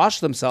won't wash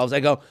themselves,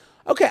 I go,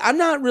 okay, I'm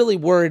not really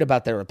worried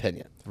about their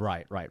opinion.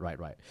 Right.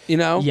 You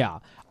know? Yeah.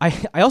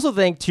 I also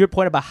think, to your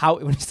point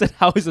about when you said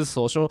how is this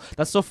social,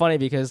 that's so funny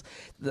because,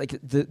 like,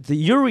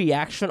 your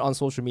reaction on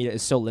social media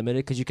is so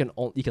limited because you can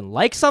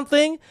like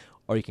something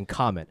or you can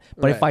comment.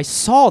 But if I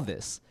saw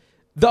this,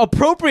 the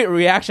appropriate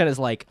reaction is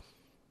like,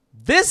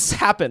 this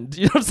happened.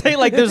 You know what I'm saying?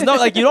 Like, there's no,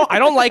 like, I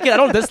don't like it, I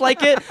don't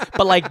dislike it,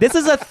 but, like, this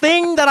is a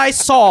thing that I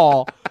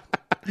saw.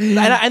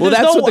 And well,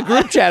 that's what the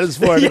group chat is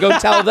for, to go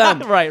tell them.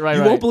 Right.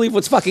 You won't believe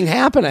what's fucking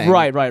happening.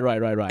 Right.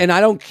 And I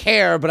don't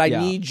care, but I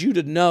need you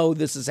to know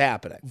this is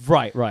happening.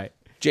 Right.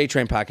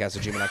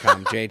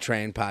 JTrainPodcast@gmail.com.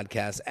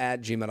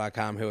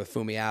 JTrainPodcast@gmail.com. Here with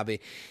Fumi Abe.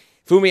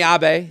 Fumi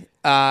Abe,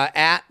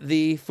 at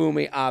the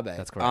Fumi Abe.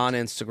 That's correct. On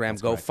Instagram.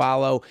 That's go correct.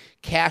 follow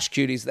Cash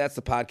Cuties. That's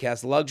the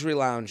podcast. Luxury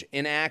Lounge.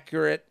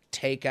 Inaccurate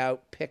takeout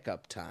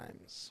pickup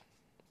times.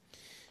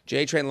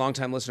 J-Train,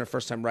 longtime listener,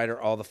 first-time writer,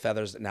 all the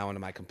feathers now into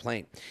my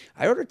complaint.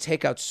 I order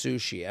takeout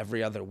sushi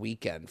every other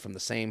weekend from the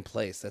same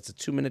place. That's a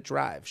 2-minute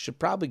drive. Should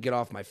probably get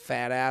off my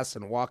fat ass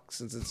and walk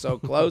since it's so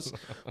close,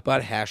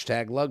 but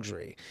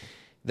 #luxury.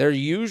 Their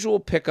usual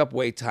pickup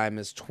wait time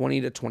is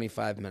 20 to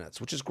 25 minutes,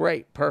 which is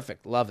great.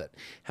 Perfect. Love it.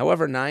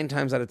 However, 9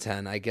 times out of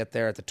 10, I get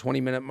there at the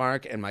 20-minute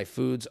mark and my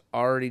food's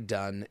already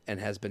done and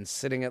has been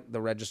sitting at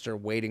the register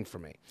waiting for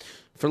me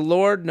for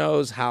Lord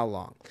knows how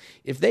long.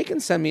 If they can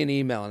send me an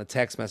email and a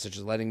text message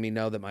letting me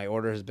know that my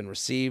order has been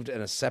received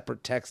and a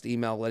separate text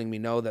email letting me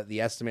know that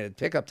the estimated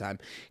pickup time,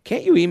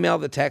 can't you email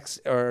the text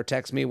or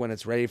text me when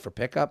it's ready for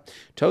pickup?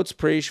 Totes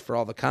preach for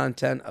all the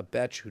content. A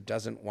betch who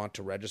doesn't want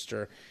to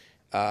register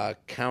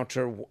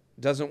register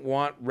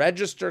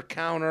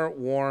counter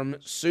warm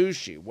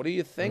sushi. What do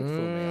you think,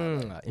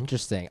 Fumi?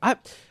 Interesting. I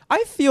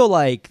feel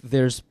like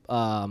there's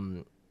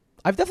I've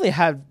definitely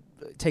had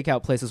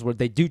takeout places where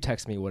they do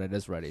text me when it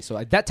is ready.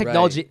 So that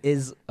technology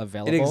is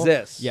available. It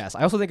exists. Yes.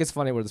 I also think it's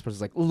funny where this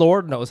person's like,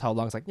 Lord knows how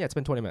long. It's like, yeah, it's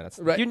been 20 minutes.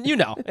 Right. You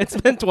know, it's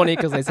been 20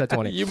 because they said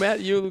 20. You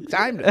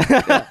timed it.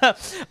 Yeah.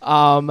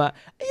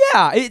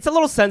 Yeah, it's a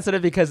little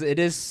sensitive because it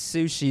is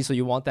sushi, so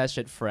you want that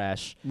shit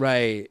fresh.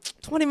 Right.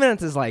 20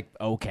 minutes is like,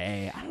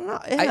 okay. I don't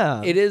know.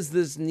 Yeah. It is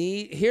this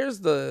need. Here's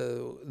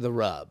the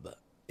rub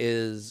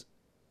is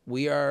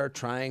we are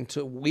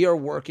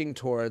working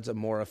towards a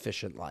more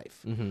efficient life.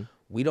 Mm-hmm.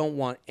 We don't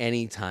want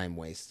any time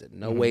wasted.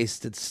 No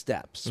wasted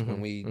steps. When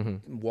we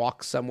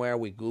walk somewhere,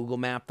 we Google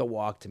map the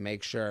walk to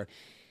make sure.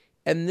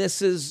 And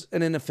this is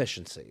an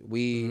inefficiency.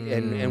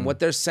 And what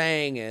they're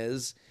saying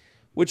is,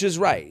 which is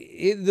right.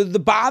 The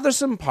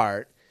bothersome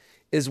part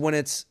is when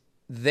it's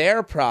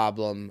their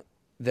problem,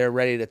 they're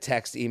ready to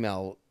text,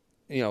 email,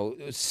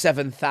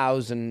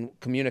 7,000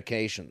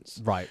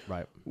 communications. Right.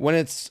 When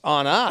it's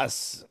on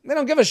us, they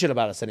don't give a shit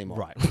about us anymore.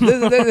 Right.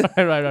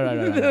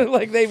 Right.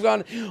 Like they've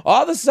gone,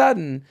 all of a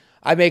sudden,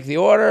 I make the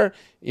order,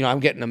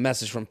 I'm getting a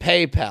message from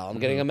PayPal. I'm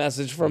getting a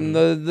message from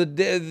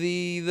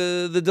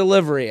the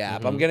delivery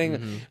app. I'm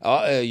getting,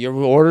 your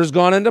order's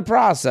gone into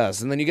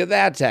process. And then you get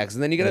that text.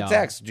 And then you get a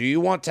text. Do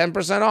you want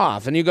 10%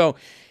 off? And you go,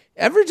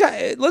 every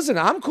time, listen,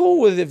 I'm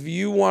cool with if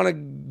you want to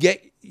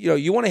get,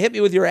 you want to hit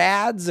me with your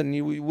ads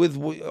and with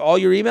all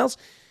your emails,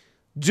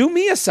 do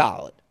me a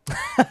solid.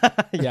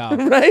 Yeah.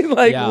 Right?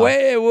 Like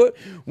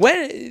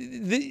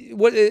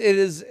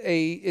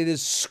it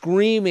is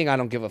screaming, I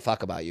don't give a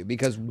fuck about you,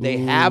 because they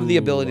have the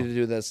ability to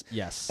do this.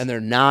 Yes. And they're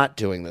not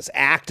doing this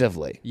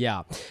actively.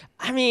 Yeah.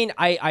 I mean,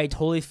 I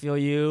totally feel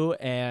you,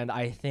 and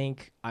I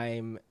think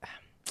I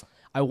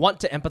want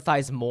to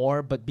empathize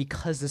more, but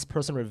because this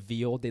person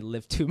revealed they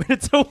live 2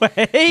 minutes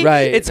away,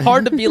 right, it's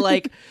hard to be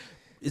like,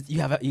 you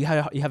have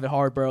it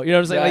hard, bro. You know what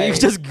I'm saying? Right. Like, you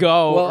can just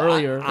go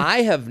earlier.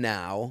 I have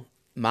now,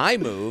 my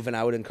move, and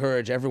I would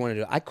encourage everyone to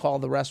do it, I call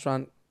the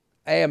restaurant,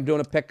 hey, I'm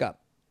doing a pickup.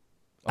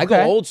 I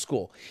go old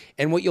school.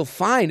 And what you'll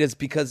find is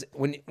because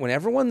when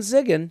everyone's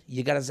zigging,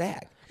 you got to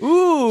zag.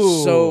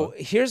 Ooh. So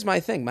here's my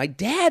thing. My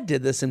dad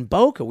did this in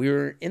Boca. We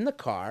were in the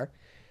car.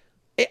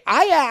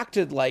 I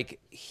acted like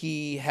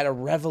he had a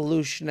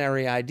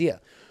revolutionary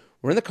idea.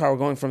 We're in the car. We're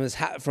going from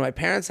my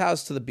parents'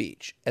 house to the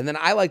beach. And then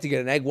I like to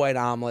get an egg white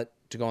omelet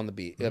to go on the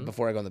beach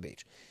before I go on the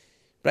beach.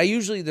 But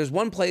there's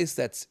one place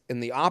that's in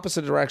the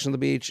opposite direction of the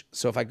beach.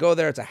 So if I go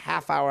there, it's a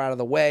half hour out of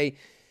the way.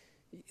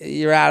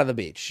 You're out of the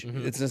beach.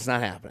 It's just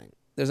not happening.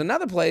 There's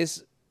another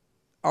place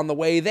on the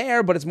way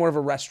there, but it's more of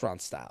a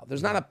restaurant style.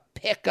 There's not a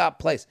pickup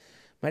place.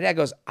 My dad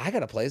goes, I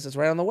got a place that's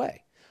right on the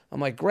way.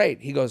 I'm like,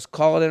 great. He goes,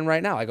 call it in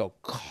right now. I go,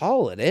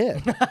 call it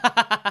in.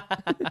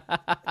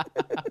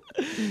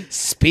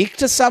 Speak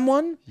to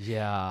someone?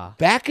 Yeah.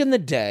 Back in the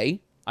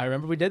day, I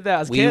remember we did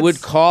that as kids. We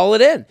would call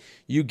it in.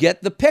 You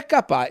get the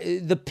pickup.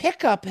 The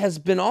pickup has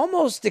been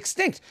almost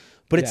extinct,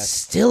 but it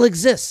still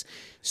exists.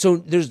 So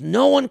there's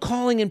no one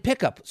calling in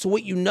pickup. So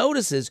what you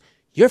notice is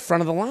you're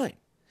front of the line.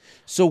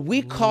 So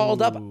we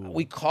called up.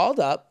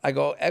 I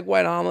go, egg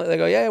white omelet. They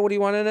go, yeah, what do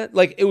you want in it?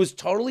 Like, it was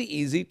totally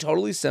easy,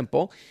 totally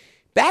simple.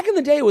 Back in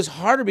the day, it was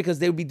harder because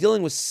they would be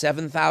dealing with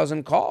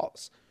 7,000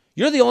 calls.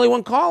 You're the only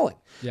one calling.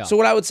 Yeah. So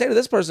what I would say to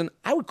this person,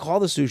 I would call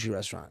the sushi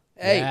restaurant.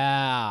 Hey,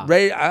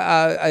 Ray,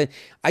 I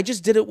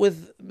just did it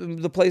with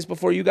the place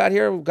before you got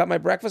here. Got my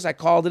breakfast. I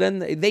called it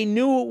in. They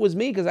knew it was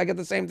me because I get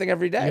the same thing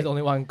every day. You're the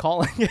only one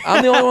calling.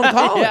 I'm the only one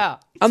calling. Yeah.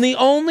 I'm the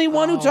only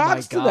one who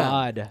talks to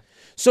them.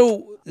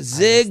 So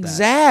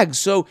zigzag.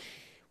 So,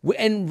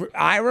 and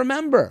I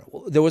remember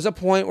there was a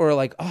point where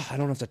like, I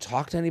don't have to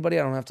talk to anybody.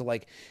 I don't have to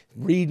like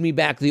read me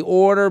back the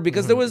order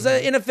because there was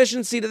an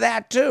inefficiency to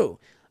that too.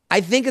 I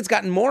think it's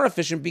gotten more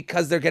efficient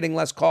because they're getting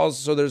less calls,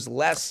 so there's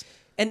less.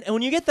 And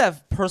when you get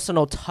that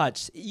personal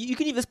touch,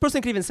 this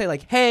person could even say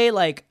like, "Hey,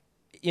 like,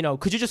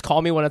 could you just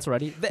call me when it's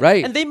ready?"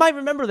 Right. And they might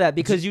remember that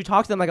because you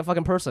talk to them like a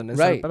fucking person,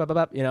 right?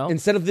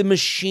 Instead of the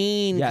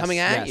machine coming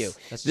at you.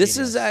 This genius.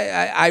 Is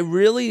I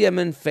really am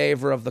in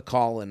favor of the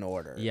call-in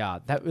order. Yeah,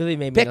 that really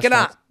made me pick it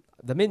up.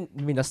 That made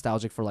me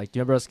nostalgic for like, do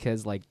you remember as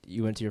kids, like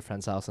you went to your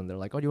friend's house and they're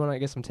like, oh, do you want to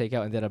get some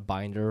takeout? And they had a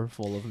binder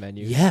full of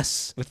menus.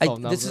 Yes. With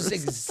phone numbers. This is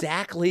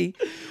exactly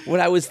what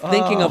I was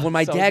thinking of when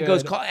my dad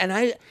goes, call. And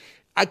I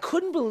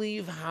couldn't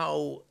believe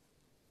how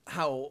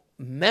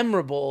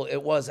memorable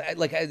it was.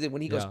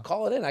 When he goes,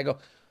 call it in, I go,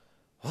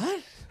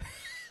 what?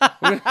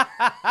 I'm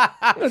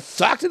gonna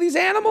talk to these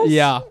animals?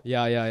 Yeah.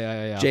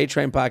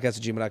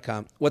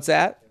 JTrainPodcast@gmail.com. What's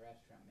that?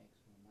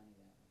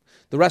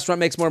 The restaurant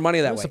makes more money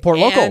that way. Support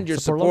local. And you're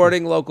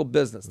supporting local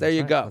business. There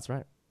you go. That's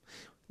right.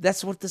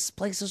 That's what this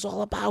place is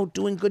all about,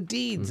 doing good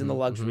deeds in the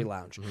luxury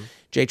lounge.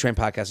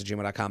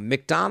 JTrainPodcast@gmail.com.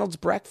 McDonald's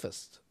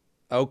breakfast.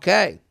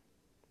 Okay.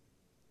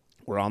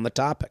 We're on the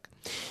topic.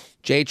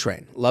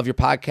 JTrain, love your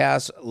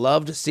podcast.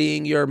 Loved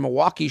seeing your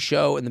Milwaukee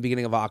show in the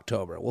beginning of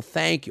October. Well,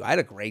 thank you. I had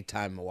a great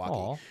time in Milwaukee.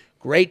 Aww.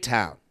 Great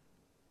town.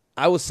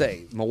 I will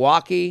say,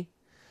 Milwaukee,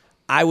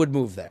 I would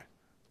move there.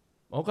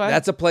 Okay.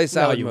 That's a place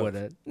I would move.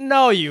 Wouldn't.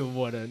 No, you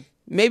wouldn't.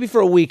 Maybe for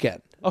a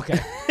weekend. Okay.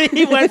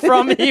 He went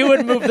from he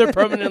would move there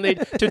permanently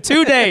to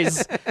 2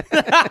 days.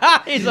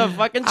 He's a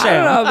fucking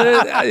champ. I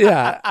don't know.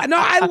 Yeah. No,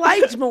 I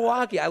liked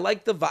Milwaukee. I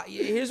liked the vibe.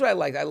 Here's what I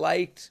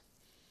liked.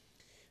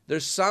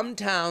 There's some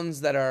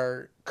towns that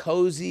are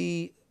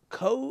cozily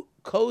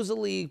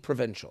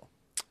provincial.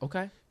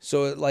 Okay.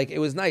 So it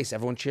was nice.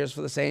 Everyone cheers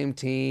for the same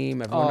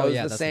team. Everyone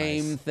knows the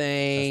same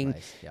thing. That's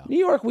nice. Yeah. New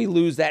York, we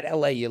lose that.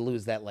 LA, you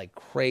lose that like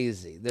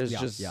crazy. There's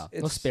no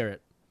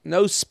spirit.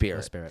 No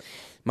spirit.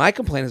 My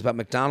complaint is about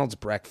McDonald's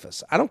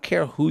breakfast. I don't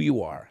care who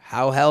you are,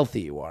 how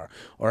healthy you are,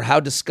 or how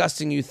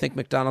disgusting you think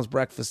McDonald's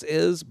breakfast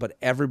is, but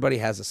everybody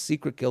has a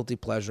secret guilty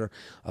pleasure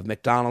of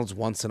McDonald's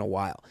once in a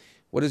while.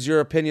 What is your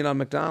opinion on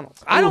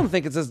McDonald's? I don't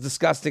think it's as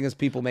disgusting as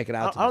people make it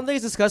out to be. I don't think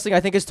it's disgusting. I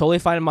think it's totally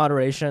fine in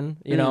moderation.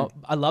 You know,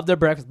 I love their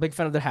breakfast. Big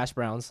fan of their hash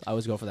browns. I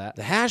always go for that.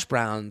 The hash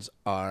browns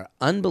are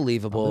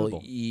unbelievable.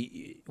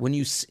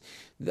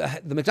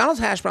 The McDonald's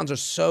hash browns are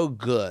so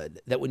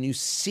good that when you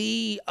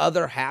see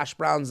other hash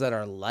browns that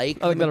are like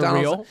Oh, like that are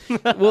McDonald's, real?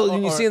 well,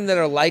 when you see them that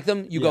are like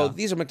them, you go, Yeah.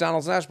 "These are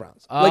McDonald's hash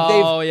browns."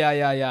 Oh,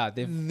 yeah.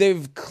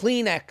 They've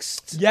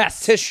Kleenexed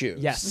Yes.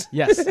 tissues. Yes.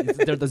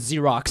 They're the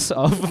Xerox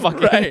of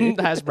fucking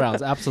hash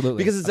browns. Absolutely.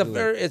 because it's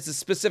Absolutely. it's a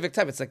specific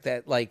type. It's like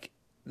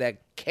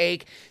that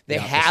cake. They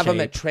Yeah, the have them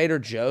at shape. Trader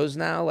Joe's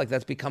now. Like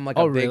that's become like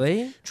Oh, a big.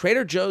 really?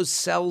 Trader Joe's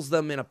sells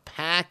them in a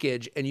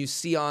package, and you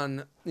see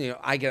on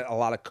I get a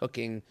lot of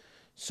cooking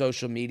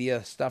social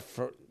media stuff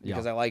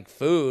because I like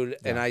food,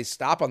 and I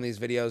stop on these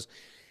videos,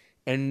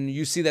 and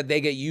you see that they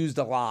get used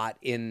a lot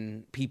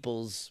in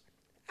people's.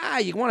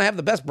 You want to have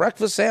the best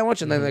breakfast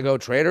sandwich, and then they go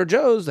Trader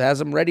Joe's has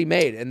them ready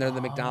made, and they're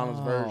the McDonald's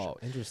version. Oh,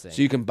 interesting.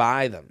 So you can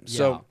buy them. Yeah,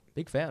 So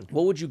big fan.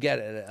 what would you get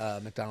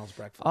at McDonald's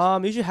breakfast?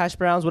 Usually hash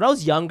browns. When I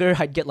was younger,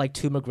 I'd get like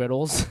 2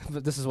 McGriddles.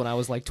 But this is when I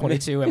was like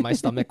 22 and my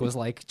stomach was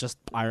like just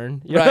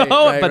iron. You Right,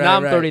 know? right, But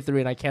now right, I'm 33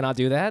 and I cannot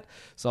do that.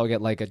 So I'll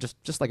get like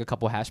just like a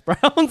couple hash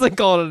browns and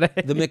call it a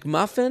day. The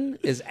McMuffin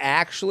is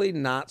actually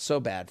not so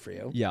bad for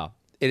you. Yeah,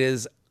 It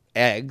is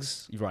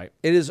eggs. you're right.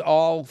 It is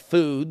all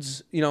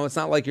foods. It's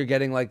not like you're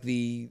getting like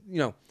they've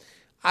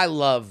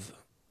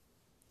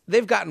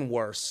gotten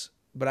worse,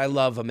 but I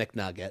love a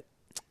McNugget.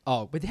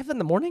 Oh, but they have that in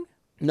the morning?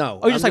 No.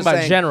 Oh, you're just talking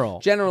about general.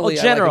 Generally,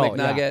 general, I like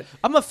a McNugget. yeah.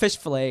 I'm a fish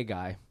fillet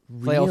guy.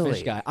 Filet-O Really?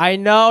 fish guy. I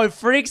know it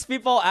freaks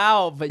people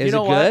out, but you Is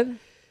know it what? good?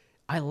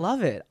 I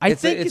love it. I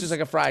think It's just like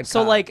a fried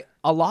So cod. like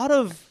a lot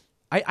of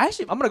I'm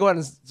gonna go ahead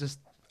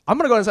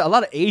and say a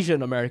lot of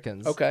Asian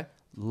Americans. Okay.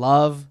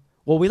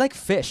 We like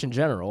fish in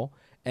general,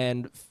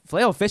 and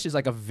filet fish is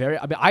like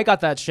I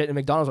got that shit in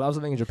McDonald's when I was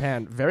living in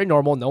Japan. Very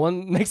normal. No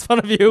one makes fun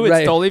of you. It's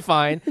Right. totally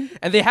fine.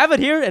 And they have it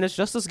here, and it's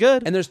just as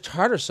good. And there's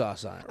tartar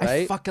sauce on it, right?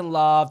 I fucking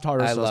love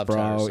tartar I sauce, love bro.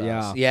 tartar sauce.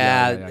 Yeah.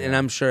 Yeah, Yeah. and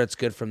I'm sure it's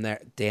good from there.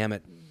 Damn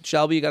it.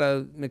 Shelby, you got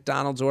a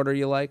McDonald's order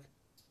you like?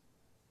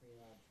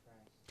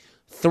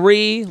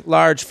 3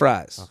 large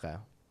fries. Okay.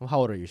 Well, how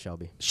old are you,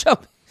 Shelby?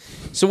 Shelby.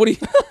 So what do you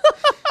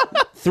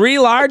 3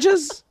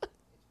 larges?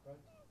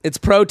 It's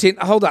protein.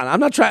 Hold on. I'm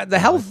not trying. The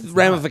health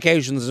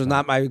ramifications is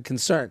not my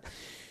concern.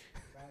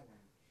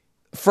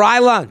 Fry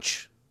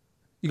lunch.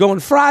 You going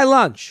fry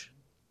lunch?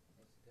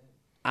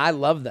 I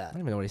love that. I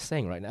don't even know what he's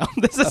saying right now.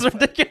 This is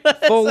ridiculous.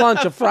 Full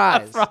lunch of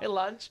fries. Fry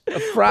lunch.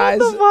 Fries.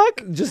 What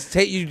the fuck? Just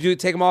take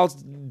them all,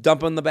 dump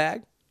them in the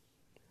bag,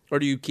 or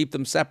do you keep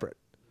them separate?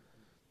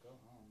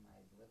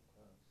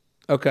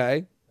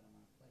 Okay.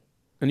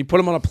 And you put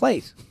them on a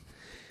plate.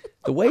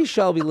 The way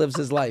Shelby lives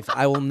his life,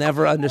 I will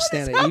never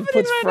understand it. He happening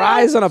puts right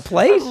fries on a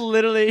plate.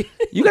 Literally.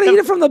 You gotta eat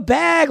it from the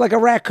bag like a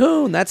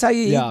raccoon. That's how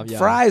you Yeah, eat yeah.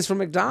 fries from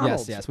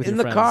McDonald's. Yes, with in your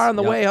the friends. car on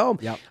the Yep, way home.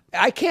 yep.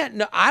 I can't.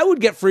 No, I would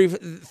get 3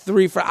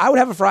 fries. I would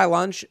have a fry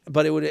lunch,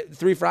 but it would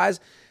 3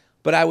 fries,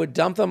 but I would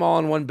dump them all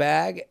in one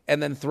bag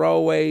and then throw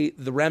away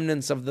the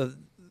remnants of the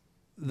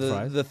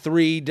Fries?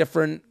 3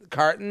 different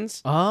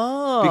cartons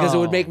Oh. because it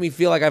would make me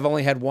feel like I've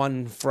only had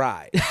one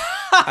fry.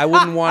 I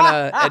wouldn't want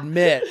to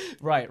admit.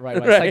 Right. Right.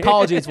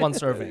 Psychology is one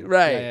serving.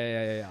 Right.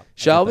 Yeah.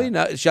 Shelby,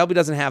 no, Shelby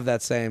doesn't have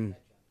that same.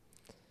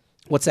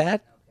 What's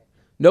that?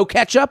 No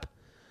ketchup?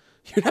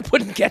 You're not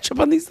putting ketchup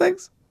on these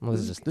things? Well,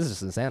 this is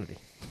just insanity.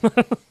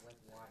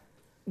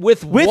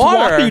 With With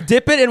water. you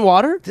dip it in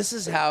water? This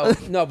is how.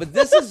 No, but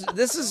this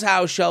is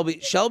how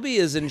Shelby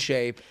is in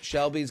shape.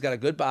 Shelby's got a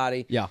good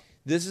body. Yeah.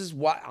 This is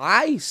why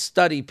I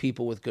study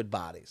people with good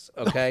bodies.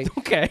 Okay.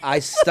 Okay. I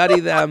study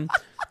them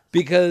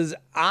because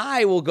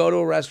I will go to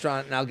a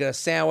restaurant and I'll get a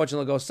sandwich and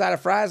they'll go side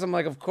of fries. I'm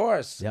like, of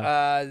course.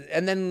 Yeah.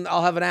 And then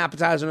I'll have an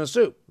appetizer and a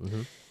soup.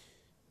 Mm-hmm.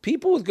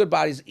 People with good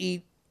bodies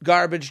eat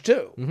garbage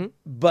too,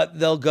 but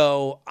they'll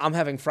go, I'm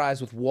having fries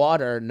with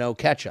water, no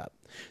ketchup.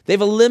 They've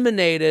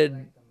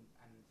eliminated.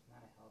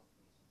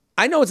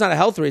 I know it's not a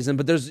health reason,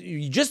 but there's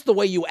just the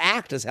way you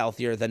act is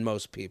healthier than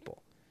most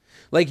people.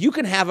 Like you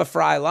can have a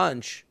fry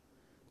lunch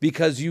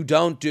because you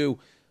don't do,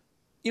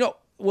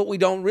 what we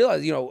don't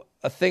realize,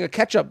 a thing of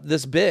ketchup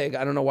this big,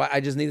 I don't know why, I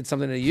just needed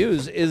something to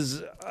use,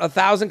 is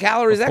 1,000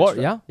 calories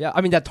extra. Yeah.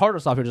 I mean, that tartar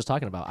sauce you're just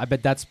talking about, I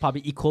bet that's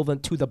probably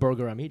equivalent to the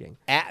burger I'm eating.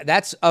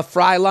 That's a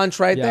fry lunch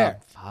right Yeah. there.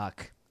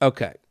 Fuck.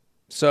 Okay.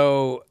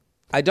 So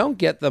I don't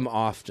get them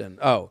often.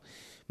 Oh,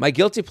 my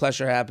guilty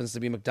pleasure happens to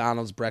be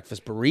McDonald's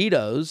breakfast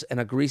burritos and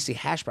a greasy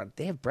hash brown.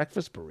 They have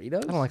breakfast burritos?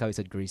 I don't like how you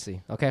said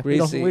greasy. Okay.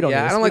 Greasy. We don't Yeah,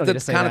 need I to- don't we like the need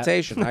to say that.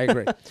 connotation. I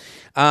agree.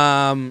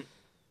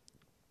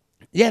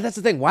 Yeah, that's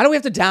the thing. Why do we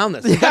have to down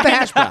this? We got the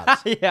hash browns.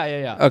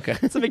 Yeah. Okay.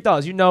 It's a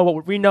McDonald's. We know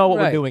what Right.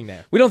 we're doing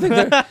there. We don't think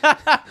they're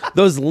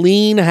those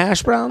lean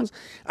hash browns.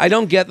 I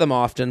don't get them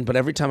often, but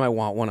every time I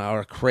want one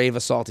or crave a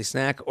salty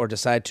snack or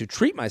decide to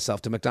treat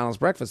myself to McDonald's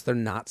breakfast, they're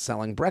not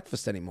selling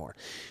breakfast anymore.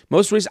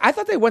 Most recently, I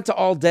thought they went to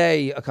all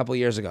day a couple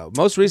years ago.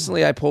 Most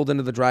recently, I pulled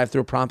into the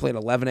drive-thru promptly at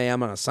 11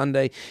 a.m. on a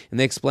Sunday, and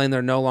they explained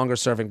they're no longer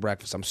serving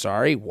breakfast. I'm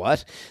sorry,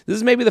 what? This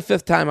is maybe the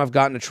 5th time I've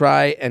gotten to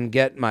try and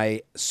get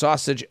my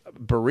sausage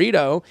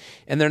burrito,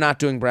 and they're not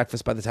doing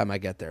breakfast by the time I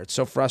get there. It's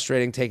so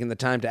frustrating taking the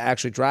time to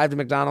actually drive to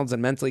McDonald's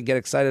and mentally get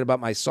excited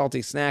about my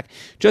salty snack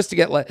just to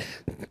get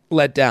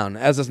let down.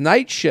 As a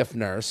night shift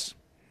nurse,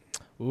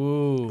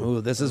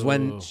 Ooh, this is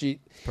when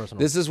Personal.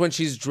 this is when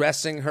she's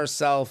dressing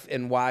herself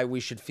in why we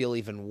should feel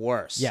even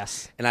worse.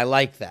 Yes. And I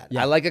like that.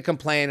 Yeah. I like a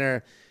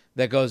complainer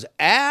that goes,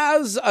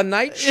 as a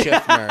night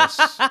shift nurse,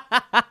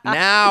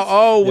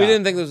 now, we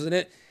didn't think this was an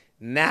it.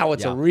 Now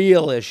it's a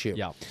real issue.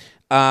 Yeah.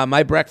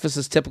 My breakfast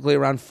is typically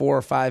around 4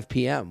 or 5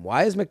 p.m.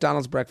 Why is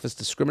McDonald's breakfast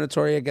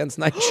discriminatory against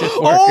night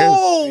shift workers?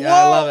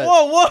 I love it.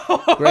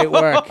 Whoa. Great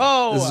work.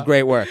 This is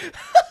great work.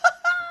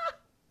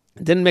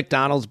 Didn't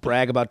McDonald's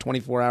brag about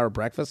 24-hour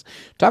breakfast?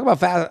 Talk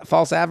about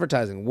false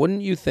advertising.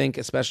 Wouldn't you think,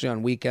 especially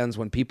on weekends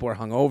when people are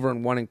hungover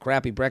and wanting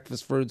crappy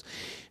breakfast foods,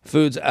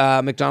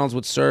 McDonald's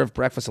would serve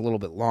breakfast a little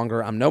bit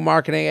longer? I'm no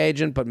marketing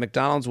agent, but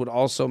McDonald's would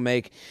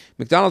make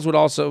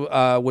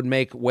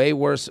way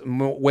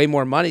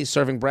more money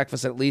serving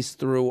breakfast at least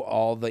through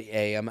all the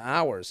AM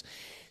hours.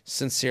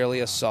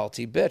 Sincerely, a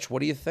salty bitch. What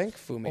do you think,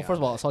 Fumi? Well, first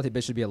of all, a salty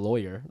bitch should be a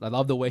lawyer. I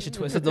love the way she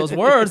twisted those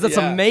words. That's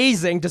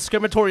amazing.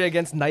 Discriminatory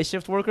against night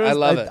shift workers. I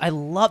love it. I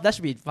love that.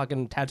 Should be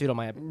fucking tattooed on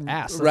my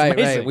ass. That's right.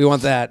 amazing. We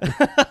want that.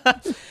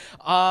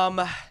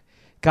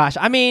 Gosh,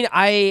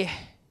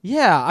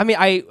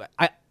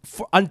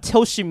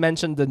 until she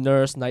mentioned the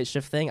nurse night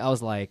shift thing, I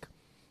was like,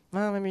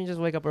 well, maybe you just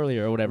wake up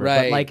earlier or whatever.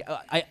 Right. But like,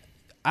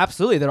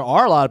 absolutely, there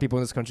are a lot of people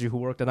in this country who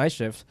work the night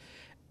shift.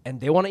 And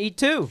they want to eat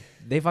too.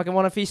 They fucking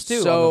want to feast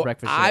too. So on the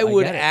breakfast show. I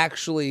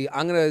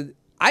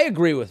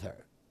agree with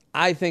her.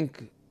 I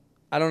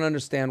don't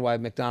understand why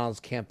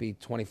McDonald's can't be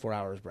 24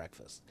 hours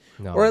breakfast.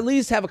 No. Or at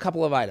least have a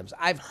couple of items.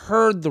 I've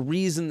heard the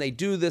reason they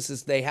do this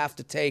is they have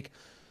to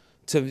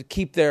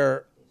keep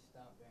their...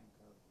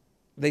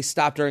 They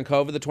stopped during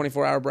COVID, the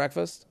 24-hour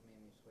breakfast?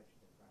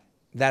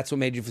 That's what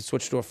made you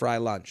switch to a fry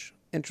lunch.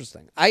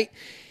 Interesting.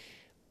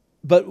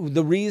 But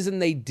the reason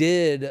they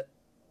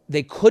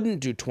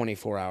couldn't do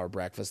 24-hour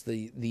breakfast.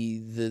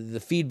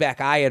 The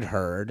feedback I had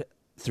heard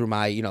through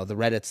my, the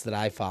Reddits that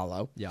I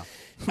follow. Yeah.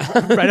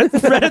 Reddit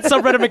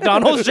subreddit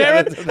McDonald's,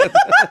 Jared?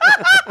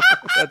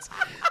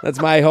 That's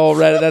my whole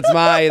Reddit.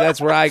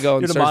 That's where I go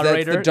and You're the search.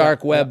 moderator? That's the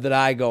dark web that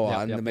I go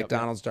on, Yep, the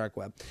McDonald's dark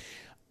web.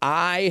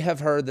 I have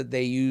heard that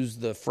they use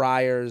the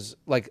fryers,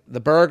 like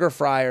the burger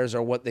fryers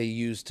are what they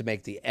use to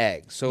make the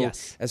eggs. So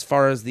as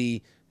far as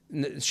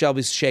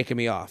Shelby's shaking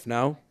me off,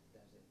 no?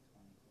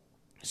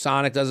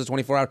 Sonic does it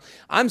 24 hours.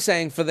 I'm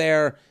saying for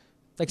their...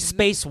 Like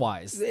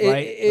space-wise, right?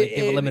 They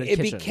have a limited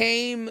kitchen. It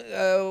became...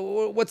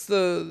 what's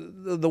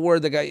the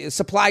word that got...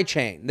 Supply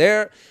chain.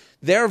 Their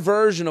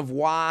version of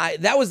why...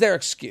 That was their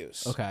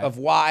excuse. Okay. Of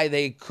why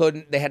they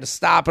couldn't... They had to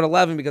stop at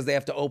 11 because they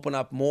have to open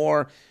up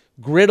more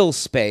griddle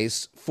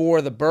space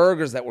for the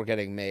burgers that were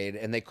getting made,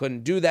 and they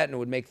couldn't do that, and it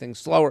would make things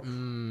slower.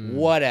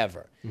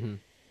 Whatever. Mm-hmm.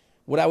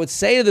 What I would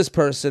say to this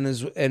person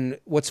is, and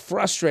what's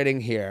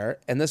frustrating here,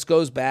 and this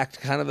goes back to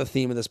kind of the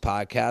theme of this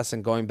podcast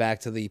and going back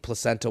to the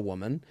placenta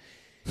woman,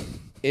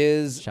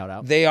 is Shout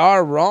out. They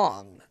are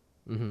wrong.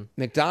 Mm-hmm.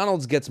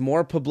 McDonald's gets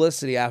more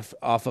publicity off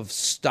of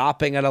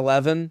stopping at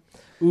 11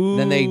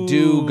 than they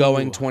do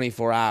going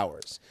 24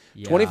 hours.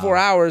 Yeah. 24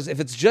 hours, if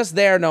it's just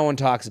there, no one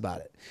talks about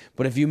it.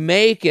 But if you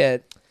make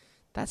it...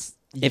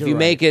 If you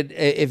make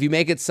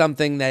it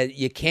something that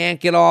you can't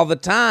get all the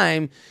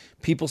time,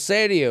 people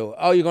say to you,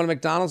 "Oh, you're going to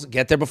McDonald's?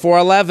 Get there before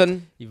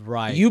 11."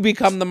 Right. You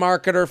become the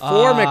marketer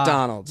for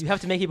McDonald's. You have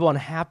to make people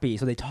unhappy,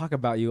 so they talk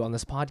about you on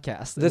this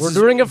podcast. We're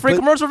doing a free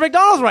commercial for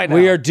McDonald's right now.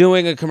 We are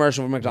doing a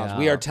commercial for McDonald's. Yeah.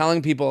 We are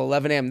telling people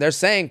 11 a.m. They're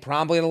saying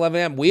promptly at 11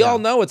 a.m. We all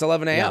know it's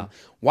 11 a.m. Yeah.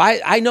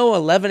 Why? I know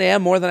 11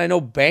 a.m. more than I know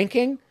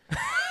banking.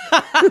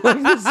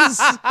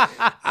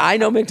 I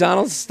know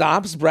McDonald's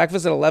stops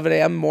breakfast at 11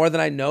 a.m. more than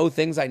I know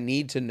things I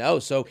need to know.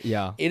 So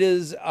it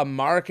is a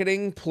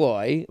marketing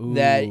ploy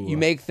that you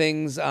make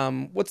things,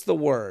 what's the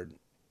word?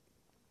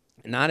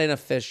 Not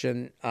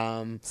inefficient.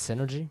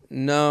 Synergy?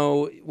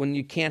 No, when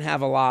you can't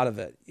have a lot of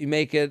it. You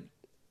make it...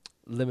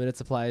 Limited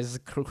supplies,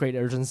 create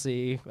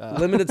urgency.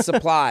 Limited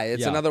supply.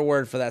 It's another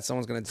word for that.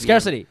 Someone's going to...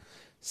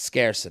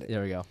 Scarcity.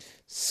 There we go.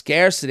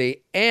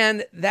 Scarcity.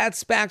 And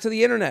that's back to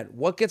the internet.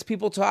 What gets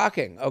people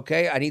talking?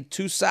 Okay, I need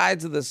two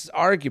sides of this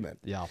argument.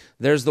 Yeah.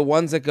 There's the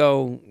ones that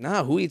go,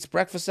 "No, who eats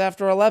breakfast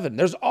after 11?"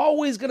 There's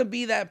always going to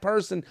be that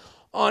person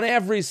on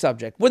every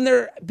subject when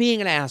they're being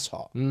an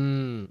asshole.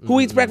 Who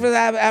eats breakfast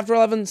after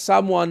 11?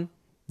 Someone.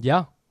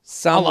 Yeah.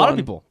 Someone. A lot of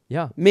people.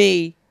 Yeah.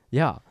 Me.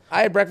 Yeah.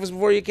 I had breakfast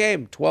before you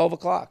came, 12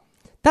 o'clock.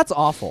 That's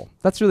awful.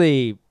 That's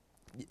really...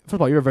 First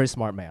of all, you're a very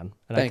smart man.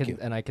 And Thank you.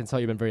 And I can tell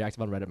you've been very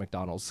active on Reddit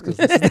McDonald's, because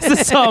this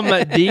is some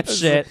deep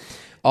shit.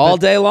 All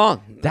day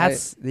long.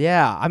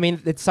 I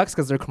mean, it sucks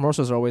because their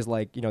commercials are always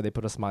like, they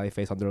put a smiley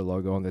face on their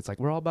logo, and it's like,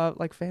 we're all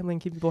about like family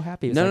and keeping people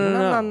happy. It's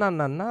No.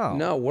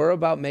 No, we're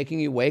about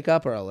making you wake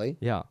up early.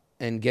 Yeah.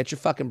 And get your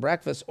fucking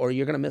breakfast, or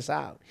you're going to miss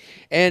out.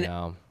 And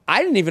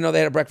I didn't even know they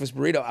had a breakfast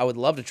burrito. I would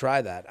love to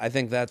try that. I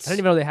think that's... I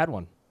didn't even know they had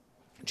one.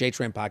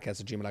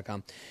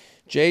 JTrainPodcast@gmail.com.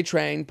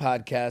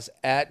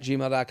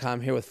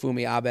 JTrainPodcast@gmail.com. Here with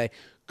Fumi Abe.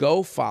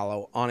 Go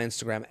follow on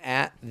Instagram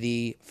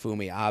 @the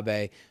Fumi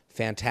Abe.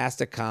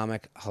 Fantastic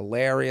comic,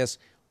 hilarious.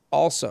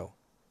 Also,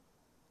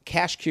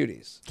 Cash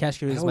Cuties. Cash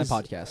Cuties is my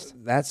podcast.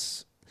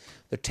 That's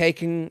They're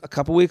taking a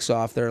couple weeks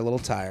off. They're a little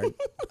tired.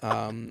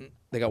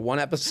 They got one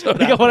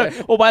episode out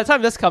there. Well, by the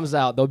time this comes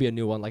out, there'll be a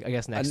new one, like I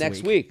guess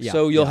next week. Yeah,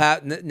 So you'll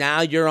have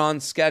now you're on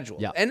schedule.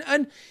 Yeah.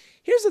 And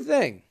here's the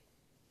thing.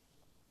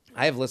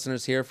 I have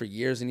listeners here for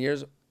years and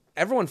years.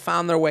 Everyone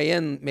found their way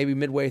in maybe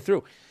midway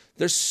through.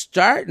 They're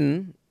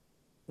starting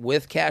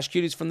with Cash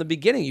Cuties from the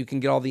beginning. You can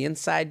get all the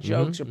inside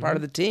jokes. You're part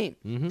of the team.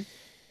 Mm-hmm.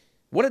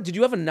 What did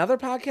you have another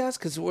podcast?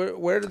 Because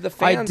where did the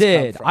fans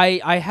come from?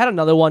 I had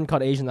another one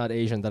called Asian Not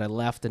Asian that I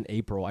left in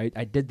April. I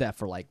did that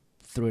for like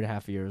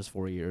 3.5 years,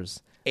 4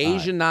 years.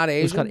 Asian Not Asian?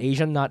 It was called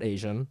Asian Not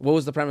Asian. What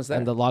was the premise there?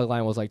 And the log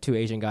line was like 2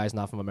 Asian guys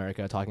not from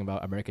America talking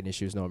about American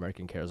issues no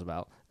American cares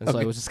about. And so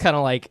it was just kind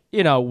of like,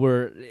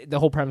 the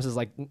whole premise is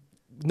like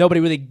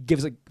nobody really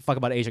gives a fuck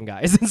about Asian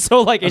guys. And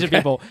so like Asian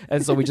people.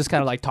 And so we just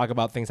kind of like talk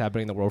about things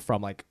happening in the world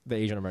from like the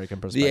Asian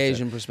American perspective. The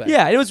Asian perspective.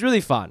 Yeah, it was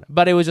really fun.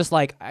 But it was just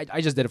like, I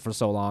just did it for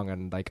so long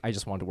and like I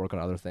just wanted to work on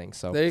other things.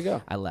 So there you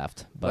go. I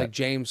left. But like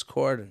James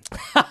Corden.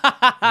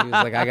 He was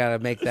like, I got to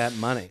make that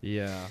money.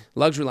 Yeah.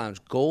 Luxury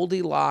Lounge,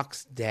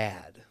 Goldilocks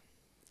Dad.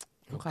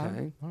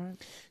 Okay. All right.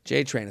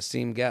 J-Train,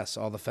 esteemed guests,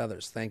 all the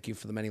feathers. Thank you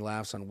for the many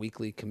laughs on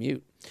weekly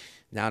commute.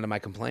 Now to my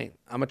complaint.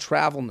 I'm a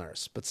travel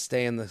nurse, but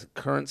stay in the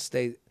current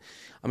state.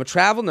 I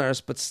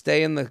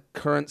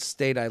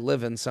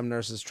live in. Some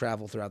nurses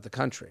travel throughout the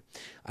country.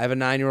 I have a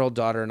 9-year-old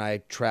daughter, and I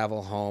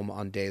travel home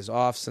on days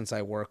off since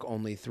I work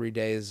only 3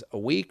 days a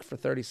week for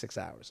 36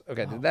 hours.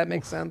 Okay, did that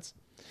make sense?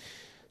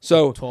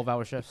 So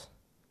 12-hour shifts.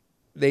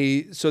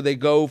 They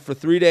go for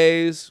 3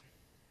 days.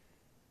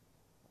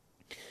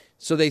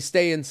 So they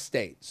stay in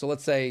state. So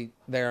let's say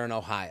they're in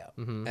Ohio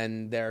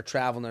and they're a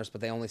travel nurse, but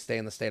they only stay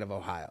in the state of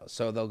Ohio.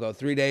 So they'll go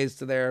 3 days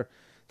to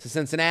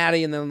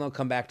Cincinnati, and then they'll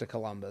come back to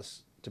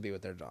Columbus to be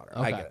with their daughter.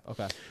 Okay, I get it.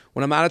 okay.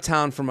 When I'm out of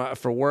town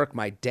for work,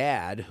 my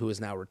dad, who is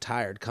now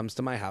retired, comes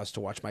to my house to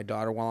watch my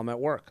daughter while I'm at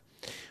work,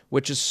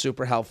 which is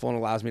super helpful and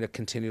allows me to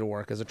continue to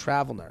work as a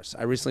travel nurse.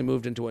 I recently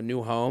moved into a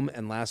new home,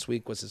 and last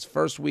week was his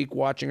first week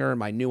watching her in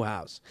my new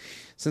house.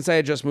 Since I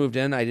had just moved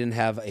in, I didn't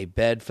have a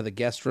bed for the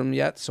guest room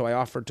yet, so I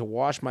offered to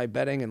wash my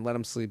bedding and let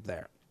him sleep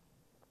there.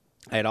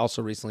 I had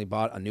also recently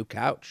bought a new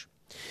couch.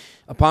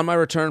 Upon my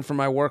return from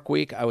my work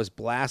week, I was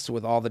blasted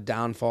with all the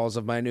downfalls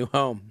of my new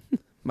home.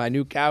 My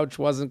new couch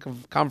wasn't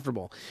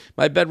comfortable.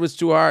 My bed was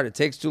too hard. It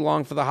takes too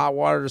long for the hot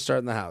water to start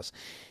in the house.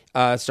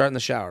 Start in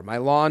the shower. My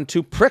lawn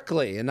too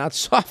prickly and not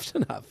soft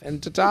enough.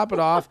 And to top it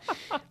off,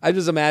 I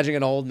was imagining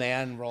an old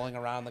man rolling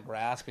around the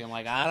grass being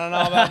like, I don't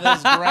know about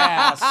this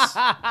grass.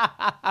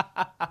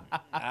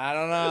 I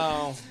don't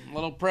know. A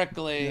little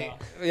prickly.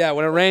 Yeah,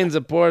 when it rains,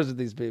 it pours with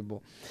these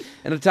people.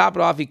 And to top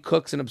it off, he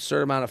cooks an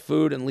absurd amount of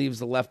food and leaves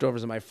the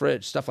leftovers in my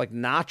fridge. Stuff like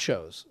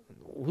nachos.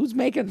 Who's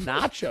making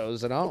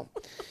nachos at home?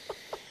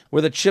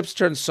 Where the chips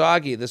turn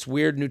soggy, this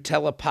weird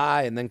Nutella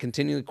pie, and then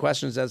continuing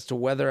questions as to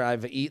whether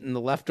I've eaten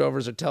the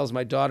leftovers, or tells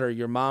my daughter,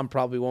 your mom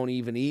probably won't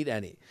even eat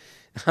any.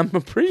 I'm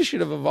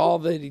appreciative of all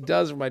that he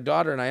does for my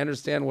daughter, and I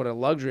understand what a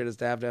luxury it is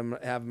to have him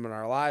in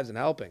our lives and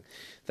helping.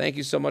 Thank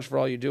you so much for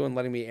all you do and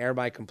letting me air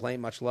my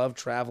complaint. Much love,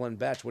 Travel and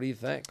Betch. What do you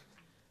think?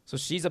 So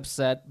she's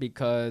upset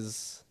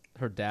because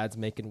her dad's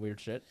making weird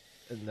shit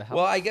in the house?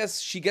 Well, I guess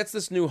she gets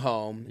this new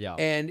home,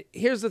 and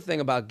here's the thing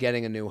about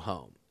getting a new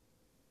home.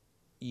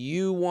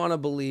 You want to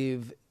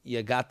believe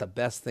you got the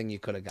best thing you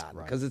could have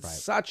gotten because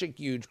it's such a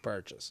huge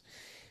purchase.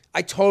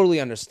 I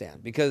totally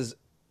understand because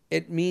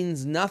it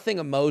means nothing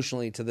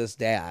emotionally to this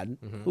dad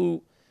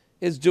who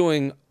is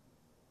doing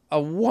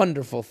a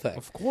wonderful thing.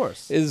 Of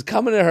course. Is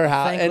coming to her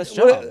house. Thankless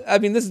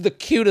And this is the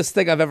cutest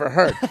thing I've ever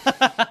heard.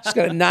 She's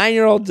got a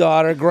 9-year-old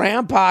daughter.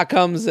 Grandpa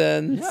comes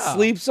in,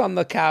 sleeps on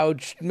the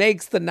couch,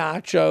 makes the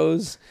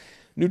nachos,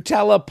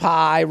 Nutella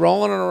pie,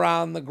 rolling it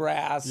around the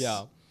grass.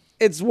 Yeah.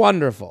 It's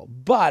wonderful,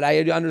 but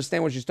I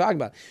understand what she's talking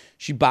about.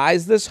 She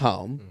buys this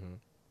home,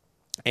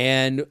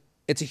 and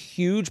it's a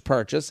huge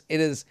purchase.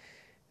 It is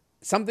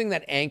something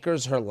that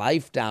anchors her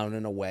life down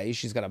in a way.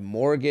 She's got a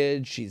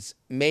mortgage. She's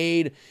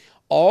made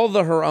all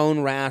her own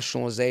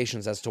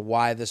rationalizations as to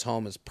why this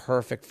home is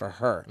perfect for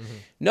her.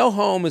 No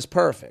home is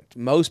perfect.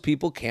 Most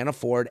people can't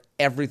afford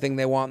everything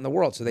they want in the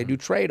world, so they do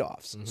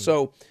trade-offs.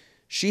 So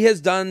she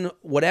has done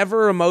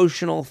whatever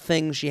emotional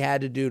thing she had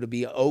to do to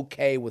be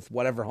okay with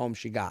whatever home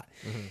she got.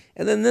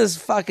 And then this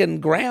fucking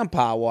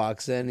grandpa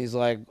walks in. He's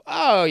like,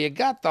 oh, you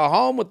got the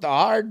home with the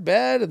hard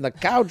bed and the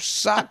couch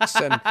sucks.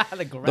 And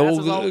the grass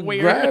is all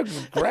weird.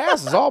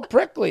 Grass is all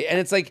prickly. And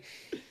it's like,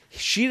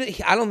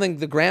 I don't think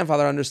the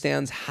grandfather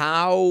understands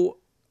how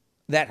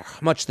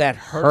much that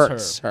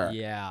hurts her.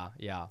 Yeah.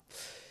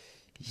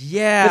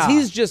 Because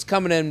he's just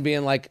coming in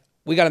being like,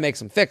 we got to make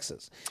some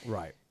fixes.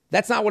 Right.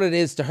 That's not what it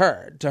is to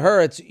her. To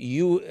her, it's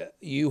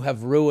you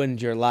have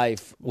ruined your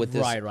life with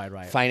this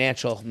Right.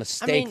 financial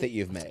mistake that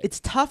you've made.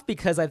 It's tough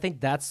because I think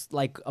that's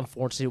like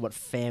unfortunately what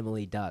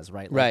family does,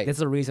 right? Like, Right.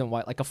 There's a reason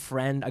why, like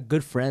a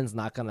good friend's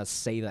not gonna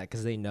say that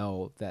because they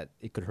know that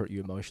it could hurt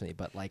you emotionally.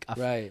 But like a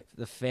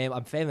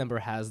family member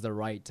has the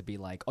right to be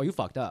like, oh, you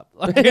fucked up,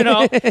 you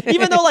know?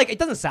 Even though like it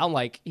doesn't sound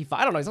like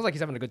I don't know. It sounds like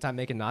he's having a good time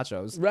making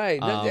nachos. Right.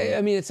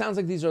 I mean, it sounds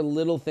like these are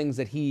little things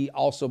that he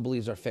also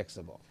believes are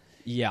fixable.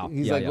 Yeah.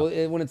 He's like, well,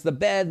 when it's the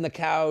bed and the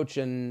couch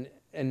and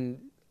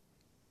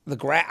the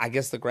grass, I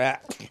guess the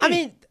grass. I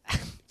mean,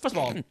 first of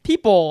all,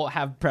 people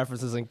have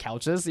preferences in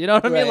couches. You know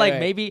what I mean? Right, Like right.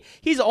 maybe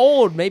he's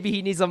old. Maybe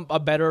he needs a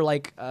better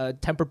like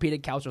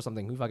Tempur-Pedic couch or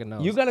something. Who fucking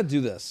knows? You got to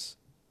do this.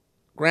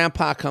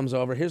 Grandpa comes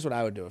over. Here's what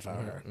I would do if I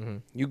were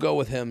her. You go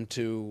with him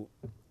to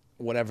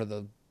whatever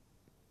the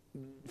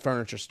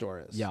furniture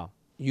store is. Yeah.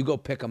 You go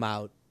pick him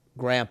out.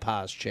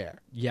 Grandpa's chair.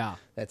 Yeah.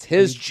 That's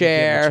his You give him a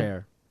chair.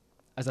 chair.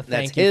 As a That's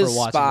thank you his for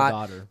watching spot. the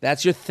daughter.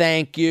 That's your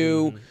thank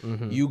you.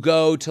 You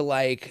go to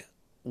like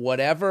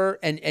whatever,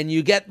 and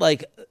you get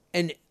like,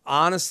 and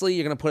honestly,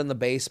 you're gonna put it in the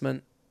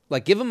basement.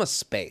 Like, give him a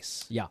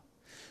space Yeah.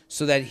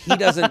 so that he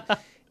doesn't.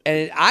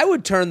 And I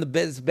would turn the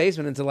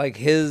basement into like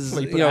his,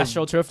 Well, you put you know,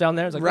 AstroTurf down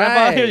there. It's like, right.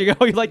 Grandpa, here you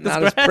go. You like this not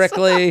grass? as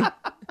prickly.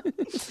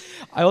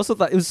 I also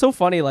thought it was so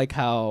funny, like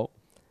how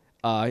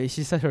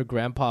she said her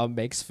grandpa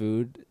makes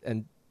food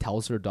and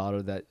tells her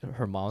daughter that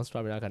her mom's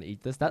probably not gonna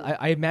eat this. That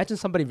I imagine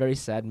somebody very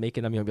sad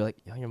making them, be like,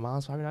 "Yo, your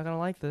mom's probably not gonna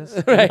like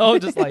this." Right. You know,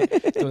 just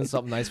like doing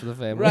something nice for the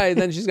family. Right.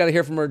 Then she's got to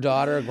hear from her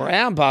daughter.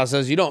 Grandpa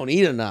says you don't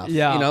eat enough.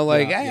 Yeah, You know,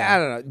 like, yeah. I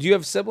don't know. Do you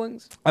have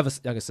siblings? I have a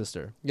younger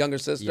sister. Younger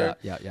sister?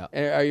 Yeah.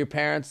 And are your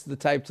parents the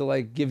type to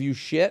like give you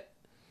shit?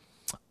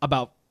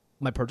 About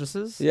my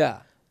purchases? Yeah.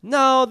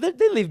 No,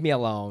 they leave me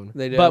alone.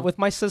 They do? But with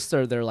my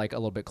sister, they're like a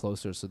little bit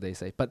closer, so they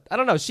say. But I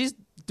don't know. She's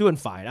doing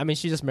fine. I mean,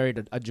 she just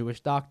married a Jewish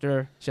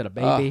doctor. She had a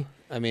baby.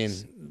 I mean,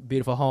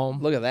 Beautiful home.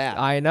 look at that.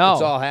 I know.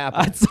 It's all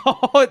happening.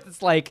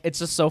 It's like it's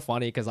just so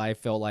funny because I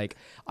feel like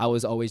I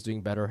was always doing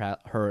better at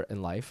her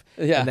in life.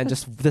 Yeah. And then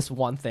just this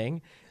one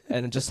thing,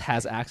 and it just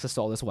has access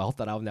to all this wealth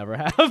that I'll never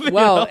have. you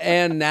Well, know?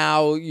 and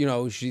now, you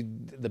know,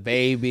 the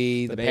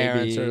baby, the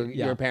parents baby, are,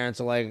 yeah. your parents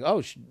are like,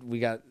 oh,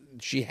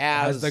 she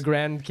has As the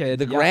grandkid.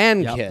 the Yep,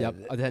 grandkid. Yep.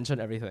 Attention,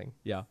 everything.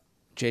 Yeah.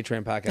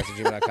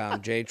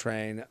 JTrainPodcast@gmail.com.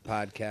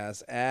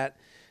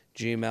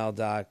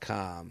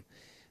 JTrainPodcast@gmail.com.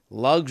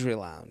 Luxury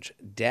Lounge.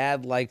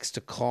 Dad likes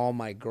to call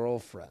my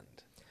girlfriend.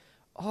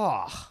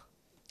 Oh.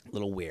 A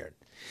little weird.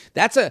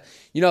 That's a,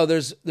 you know,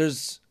 there's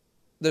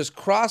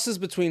crosses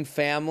between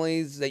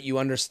families that you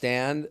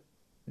understand.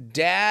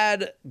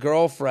 Dad,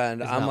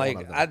 girlfriend. I'm not like,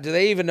 one of them. do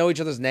they even know each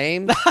other's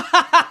names?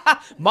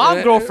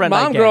 Mom, girlfriend,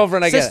 I Mom, get.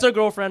 girlfriend, I get. Sister,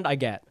 girlfriend, I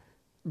get.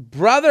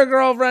 Brother,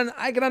 girlfriend,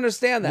 I can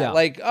understand that. Yeah.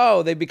 Like,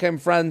 oh, they became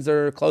friends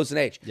or close in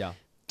age. Yeah.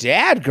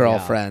 Dad,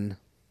 girlfriend.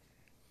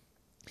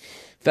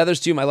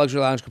 Feathers to you. My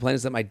luxury lounge complaint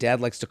is that my dad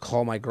likes to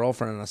call my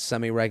girlfriend on a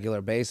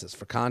semi-regular basis.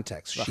 For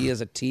context, she is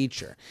a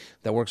teacher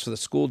that works for the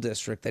school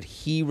district that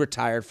he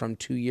retired from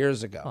 2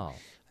 years ago. Oh.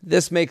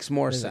 This makes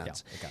more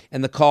sense. okay.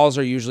 And the calls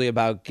are usually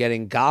about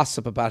getting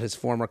gossip about his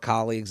former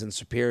colleagues and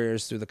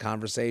superiors through the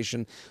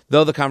conversation,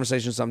 though the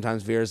conversation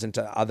sometimes veers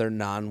into other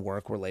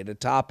non-work related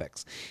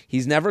topics.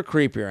 He's never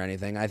creepy or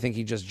anything. I think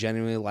he just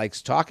genuinely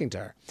likes talking to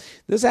her.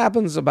 This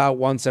happens about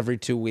once every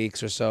 2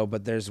 weeks or so,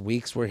 but there's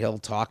weeks where he'll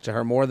talk to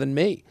her more than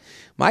me.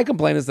 My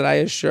complaint is that I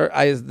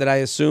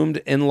assumed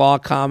in-law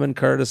common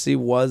courtesy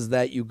was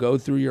that you go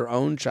through your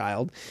own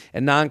child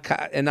and not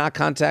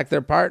contact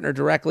their partner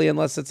directly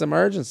unless it's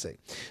emergency.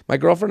 My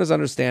girlfriend is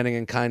understanding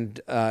and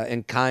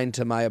kind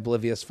to my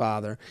oblivious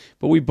father,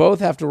 but we both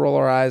have to roll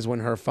our eyes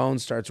when her phone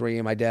starts ringing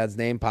and my dad's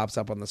name pops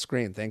up on the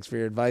screen. Thanks for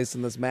your advice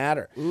in this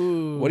matter.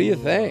 Ooh, what do you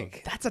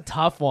think? That's a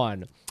tough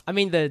one. I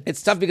mean,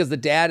 It's tough because the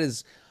dad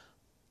is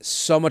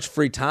so much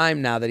free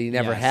time now that he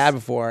never Yes. had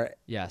before.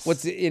 Yes.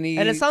 And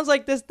it sounds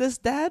like this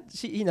dad,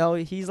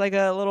 he's like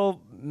a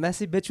little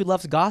messy bitch who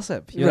loves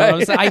gossip. You know Right.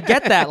 what I'm saying? I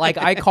get that. Like,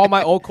 I call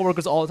my old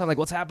coworkers all the time, like,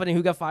 what's happening?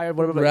 Who got fired?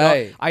 Whatever.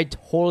 Right. No, I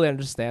totally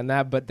understand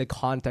that, but the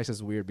context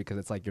is weird because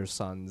it's like your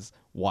son's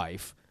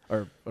wife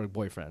or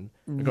boyfriend.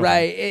 Or girlfriend.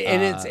 Right,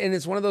 and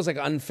it's one of those like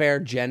unfair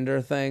gender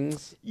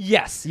things.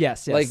 Yes.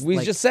 Like we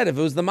just said, if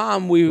it was the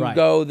mom, we would Right.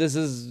 go, "This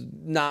is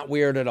not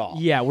weird at all."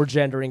 Yeah, we're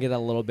gendering it a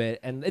little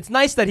bit, and it's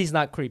nice that he's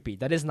not creepy.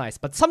 That is nice,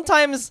 but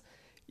sometimes,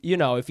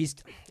 if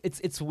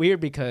it's weird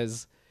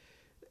because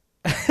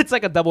it's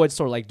like a double-edged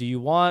sword. Like, do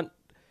you want?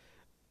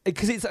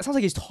 Because it sounds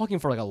like he's talking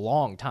for like a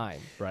long time,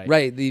 right?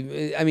 Right.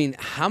 I mean,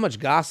 how much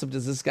gossip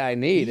does this guy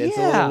need? It's a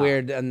Yeah. little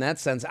weird in that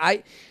sense.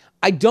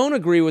 I don't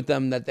agree with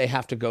them that they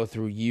have to go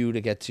through you to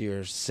get to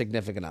your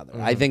significant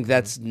other. I think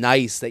that's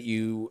nice that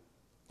you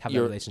Have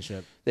a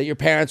relationship. that your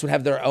parents would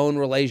have their own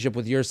relationship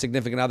with your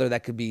significant other.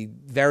 That could be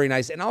very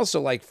nice. And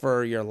also, like,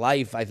 for your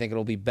life, I think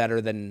it'll be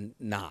better than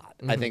not.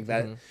 I think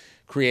that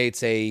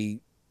creates a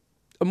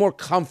more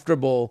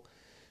comfortable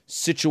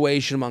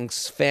situation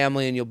amongst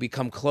family, and you'll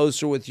become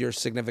closer with your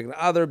significant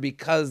other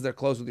because they're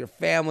close with your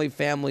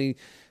family,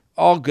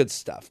 all good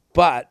stuff.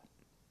 But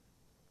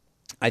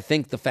I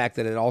think the fact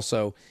that it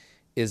also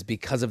is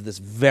because of this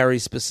very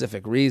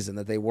specific reason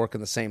that they work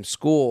in the same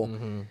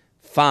school,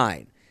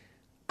 fine.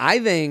 I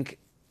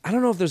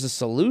don't know if there's a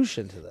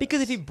solution to this.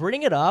 Because if you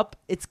bring it up,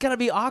 it's going to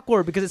be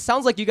awkward because it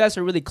sounds like you guys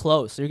are really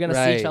close. So you're going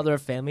to see each other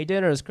at family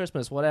dinners,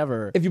 Christmas,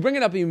 whatever. If you bring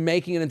it up, you're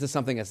making it into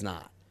something it's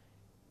not.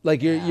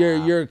 Like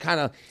you're kind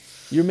of,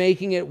 you're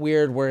making it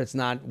weird where it's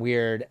not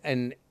weird.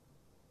 And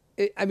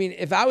I mean,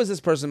 if I was this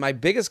person, my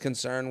biggest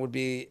concern would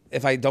be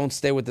if I don't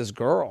stay with this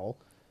girl.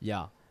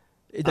 Yeah.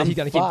 Is he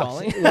gonna keep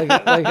calling?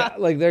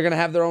 like they're gonna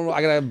have their own.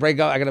 I gotta break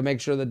up. I gotta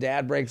make sure the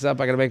dad breaks up.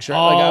 I gotta make sure.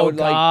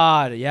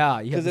 Yeah,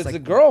 because it's a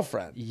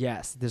girlfriend.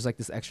 Yes, there's like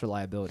this extra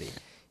liability.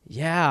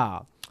 Yeah,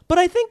 but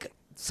I think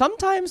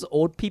sometimes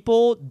old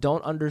people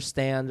don't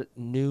understand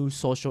new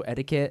social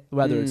etiquette,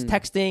 whether it's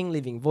texting,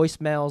 leaving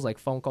voicemails, like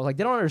phone calls. Like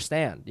they don't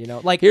understand. You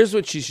know, like here's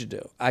what she should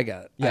do. I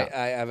got it.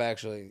 Yeah. I've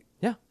actually.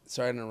 Yeah.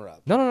 Sorry to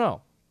interrupt.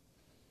 No.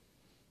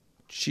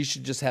 She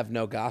should just have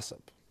no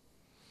gossip.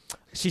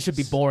 She should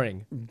be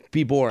boring.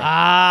 Be boring.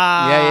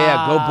 Ah.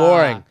 Yeah. Go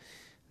boring.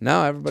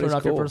 No, everybody's Turn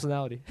off cool. your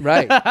personality.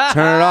 Right.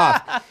 Turn it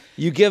off.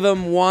 You give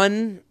them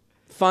one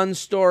fun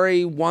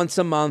story once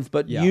a month,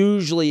 but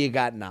usually you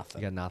got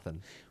nothing. You got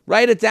nothing.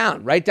 Write it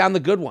down. Write down the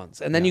good ones.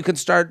 And then you can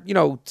start,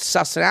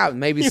 sussing out.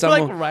 Maybe You're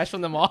someone... like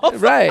ration them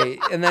off. Right.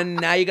 And then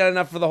now you got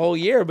enough for the whole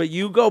year, but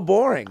you go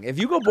boring. If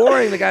you go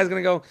boring, the guy's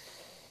going to go...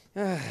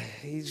 I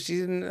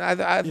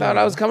thought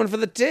I was coming for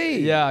the tea.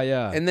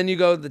 Yeah. And then you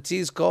go, the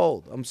tea's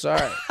cold. I'm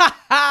sorry.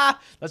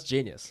 That's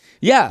genius.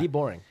 Yeah. Be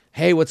boring.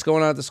 Hey, what's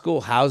going on at the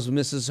school? How's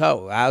Mrs.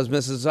 Ho? How's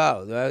Mrs.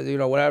 Ho?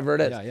 Whatever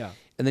it is. Yeah.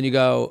 And then you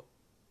go,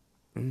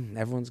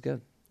 everyone's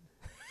good.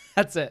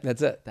 That's it.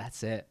 That's it.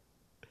 That's it.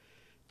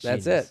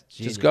 That's Genius. it.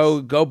 Just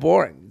go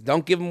boring.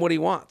 Don't give him what he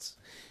wants.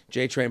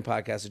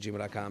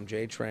 JTrainPodcast@gmail.com.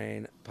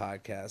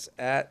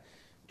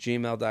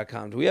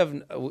 JTrainPodcast@gmail.com. Do we have,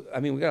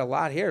 we got a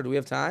lot here. Do we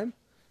have time?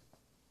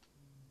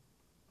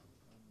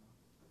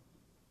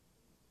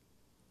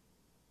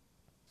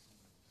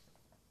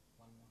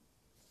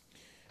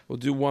 We'll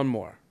do one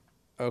more.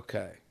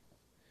 Okay.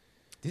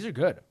 These are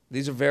good.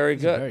 These are very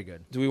These good. are very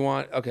good. Do we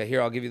want... Okay,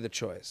 here, I'll give you the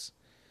choice.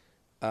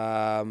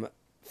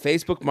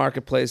 Facebook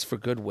Marketplace for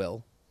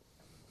Goodwill.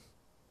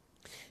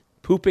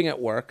 Pooping at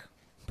work.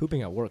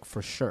 Pooping at work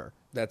for sure.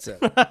 That's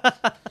it.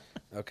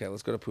 Okay,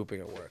 let's go to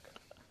pooping at work.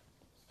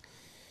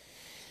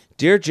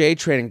 Dear J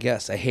Train and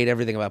guests, I hate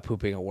everything about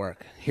pooping at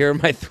work. Here are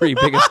my 3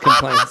 biggest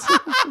complaints.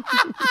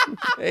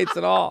 Hates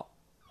it all.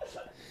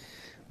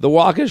 The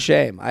walk of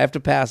shame. I have to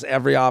pass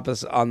every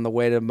office on the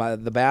way to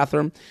the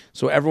bathroom,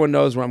 so everyone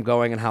knows where I'm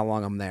going and how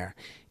long I'm there.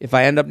 If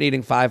I end up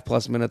needing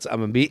 5+ minutes,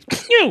 I'm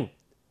immediately...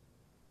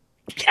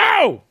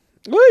 Ow!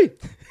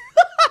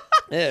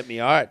 Hit me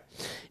hard.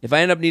 If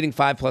I end up needing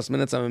 5+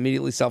 minutes, I'm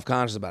immediately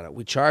self-conscious about it.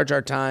 We charge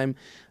our time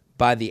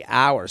by the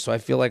hour, so I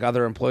feel like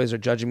other employees are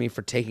judging me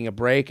for taking a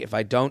break if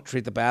I don't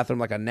treat the bathroom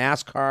like a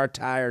NASCAR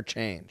tire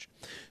change.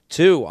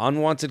 2,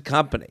 unwanted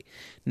company.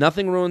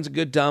 Nothing ruins a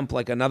good dump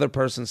like another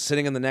person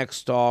sitting in the next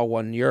stall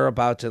when you're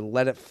about to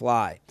let it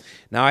fly.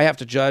 Now I have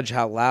to judge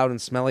how loud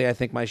and smelly I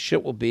think my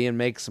shit will be and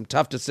make some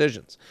tough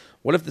decisions.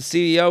 What if the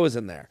CEO is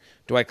in there?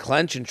 Do I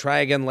clench and try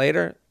again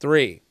later?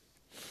 3,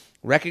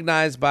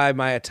 recognized by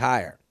my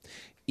attire.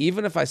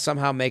 Even if I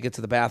somehow make it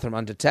to the bathroom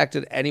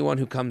undetected, anyone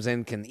who comes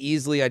in can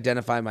easily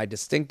identify my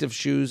distinctive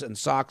shoes and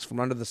socks from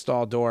under the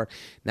stall door.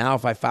 Now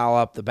if I foul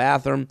up the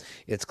bathroom,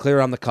 it's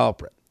clear I'm the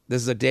culprit.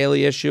 This is a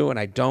daily issue, and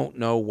I don't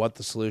know what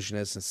the solution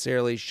is.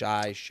 Sincerely,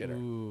 Shy Shitter.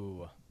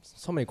 Ooh,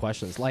 so many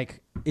questions. Like,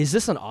 is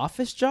this an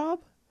office job?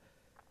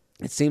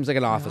 It seems like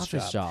an office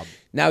job.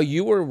 Now,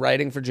 you were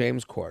writing for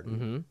James Corden.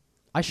 Mm-hmm.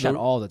 I shit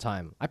all the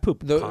time. I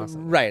poop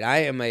constantly. Right. I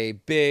am a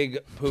big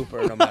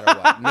pooper no matter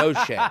what. No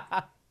shame.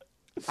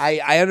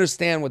 I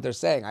understand what they're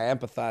saying. I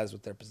empathize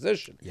with their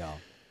position. Yeah.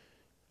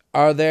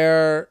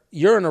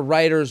 You're in a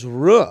writer's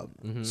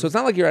room, so it's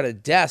not like you're at a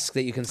desk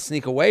that you can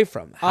sneak away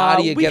from. How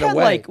do you get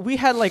away? We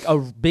had like a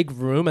big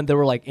room, and there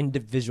were like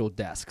individual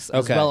desks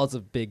as well as a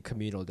big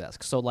communal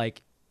desk. So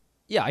like,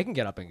 yeah, I can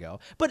get up and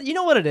go. But you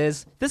know what it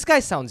is? This guy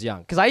sounds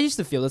young because I used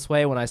to feel this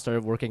way when I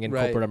started working in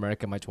corporate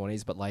America in my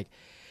 20s. But like,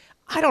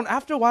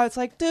 after a while, it's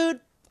like, dude,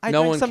 I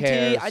drink some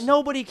tea.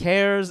 Nobody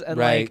cares. And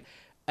like,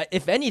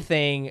 if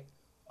anything,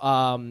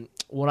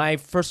 when I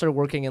first started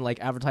working in like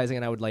advertising,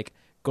 and I would like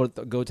go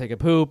take a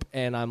poop,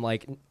 and I'm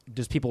like,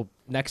 there's people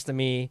next to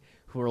me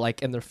who are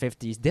like in their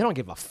 50s. They don't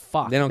give a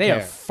fuck. They care.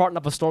 are farting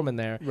up a storm in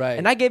there. Right.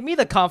 And that gave me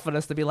the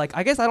confidence to be like,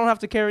 I guess I don't have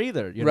to care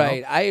either. You know?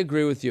 Right. I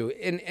agree with you.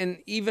 And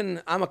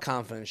even I'm a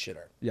confident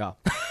shitter. Yeah.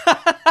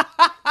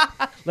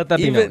 Let that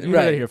be known. You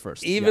heard it here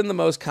first. Even the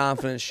most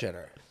confident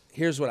shitter.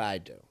 Here's what I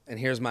do, and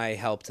here's my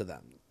help to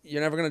them.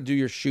 You're never going to do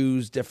your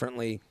shoes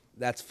differently.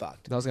 That's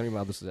fucked. That was going to be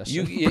my other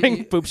suggestion.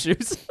 Bring poop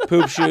shoes.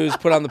 Poop shoes.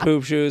 Put on the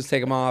poop shoes.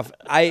 Take them off.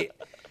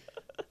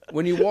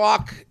 When you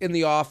walk in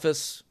the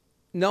office,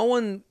 no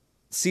one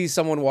sees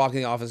someone walking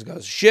in the office and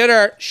goes,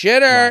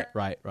 shitter.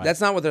 Right. That's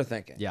not what they're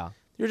thinking. Yeah.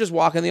 You're just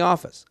walking the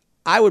office.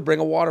 I would bring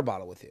a water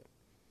bottle with you.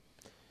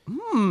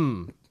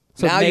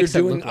 So it now you're makes it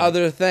doing look like-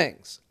 other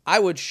things. I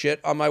would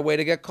shit on my way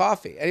to get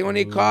coffee. Anyone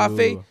need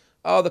coffee? Ooh.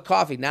 Oh, the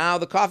coffee. Now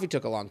the coffee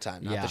took a long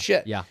time, not Yeah, the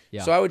shit. yeah,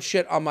 yeah. So I would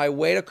shit on my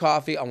way to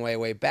coffee, on my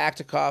way back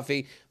to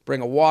coffee, bring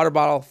a water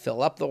bottle,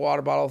 fill up the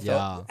water bottle,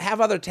 Yeah. have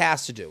other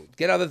tasks to do,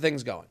 get other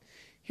things going.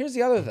 Here's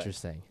the other thing.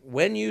 Interesting.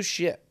 When you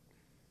shit,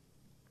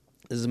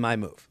 this is my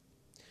move.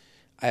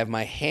 I have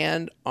my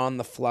hand on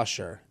the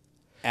flusher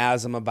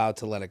as I'm about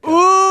to let it go.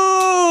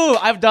 Ooh,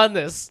 I've done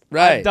this.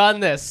 Right. I've done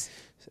this.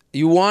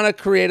 You want to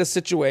create a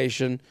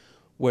situation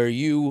where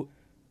you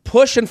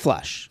push and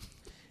flush.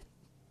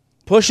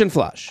 Push and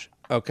flush.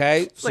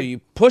 Okay? So like- you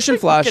push and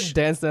Fucking flush,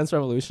 Dance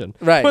Revolution.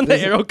 Right. When the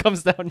This is- arrow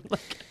comes down, you're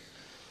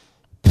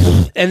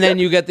like, and then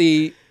you get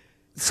the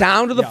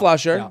sound of the Yeah,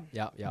 flusher,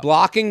 yeah.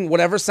 blocking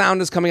whatever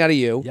sound is coming out of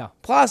you. Yeah.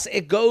 Plus,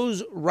 it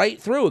goes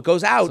right through. It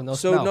goes out, so no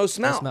smell. No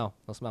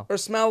smell. Or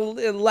smell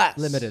less.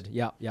 Limited.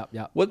 Yeah.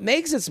 What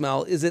makes it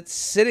smell is it's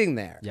sitting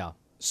there. Yeah.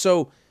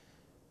 So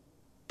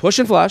push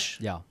and flush,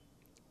 Yeah.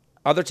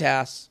 other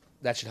tasks,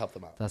 that should help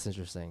them out. That's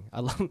interesting.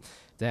 I love.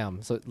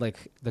 Damn. So like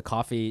the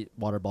coffee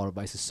water bottle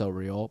advice is so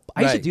real.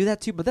 I used to Right. do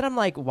that too, but then I'm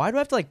like, why do I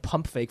have to like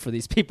pump fake for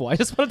these people? I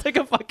just want to take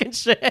a fucking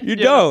shit. You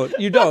know?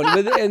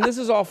 don't. And this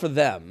is all for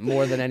them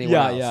more than anyone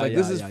Yeah, else. yeah, Like yeah,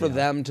 this is yeah, for yeah.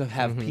 them to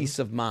have peace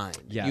of mind.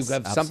 Yes, you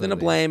have something to absolutely.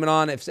 blame it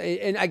on.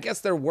 And I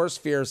guess their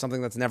worst fear is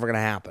something that's never going to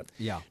happen.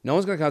 Yeah. No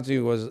one's going to come to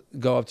you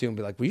go up to you and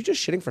be like, "Were you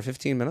just shitting for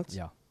 15 minutes?"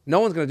 Yeah. No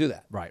one's going to do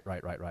that. Right.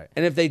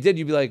 And if they did,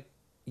 you'd be like,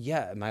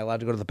 "Yeah, am I allowed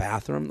to go to the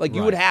bathroom?" Like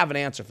you would Right. have an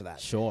answer for that.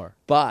 Sure.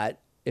 But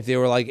if they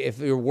were like, if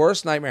your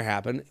worst nightmare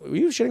happened, were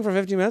you shitting for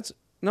 15 minutes?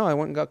 No, I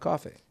went and got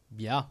coffee.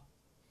 Yeah.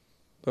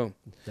 Boom.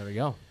 There we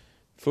go.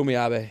 Fumi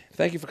Abe,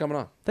 thank you for coming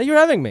on. Thank you for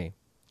having me.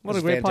 What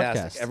This a is great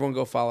fantastic. podcast. Everyone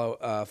go follow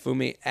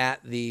Fumi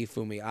at the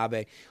Fumi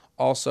Abe.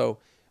 Also,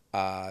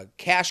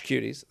 Cash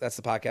Cuties, that's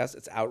the podcast.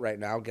 It's out right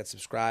now. Get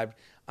subscribed.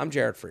 I'm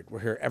Jared Freed. We're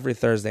here every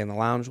Thursday in the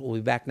lounge. We'll be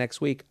back next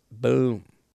week. Boom.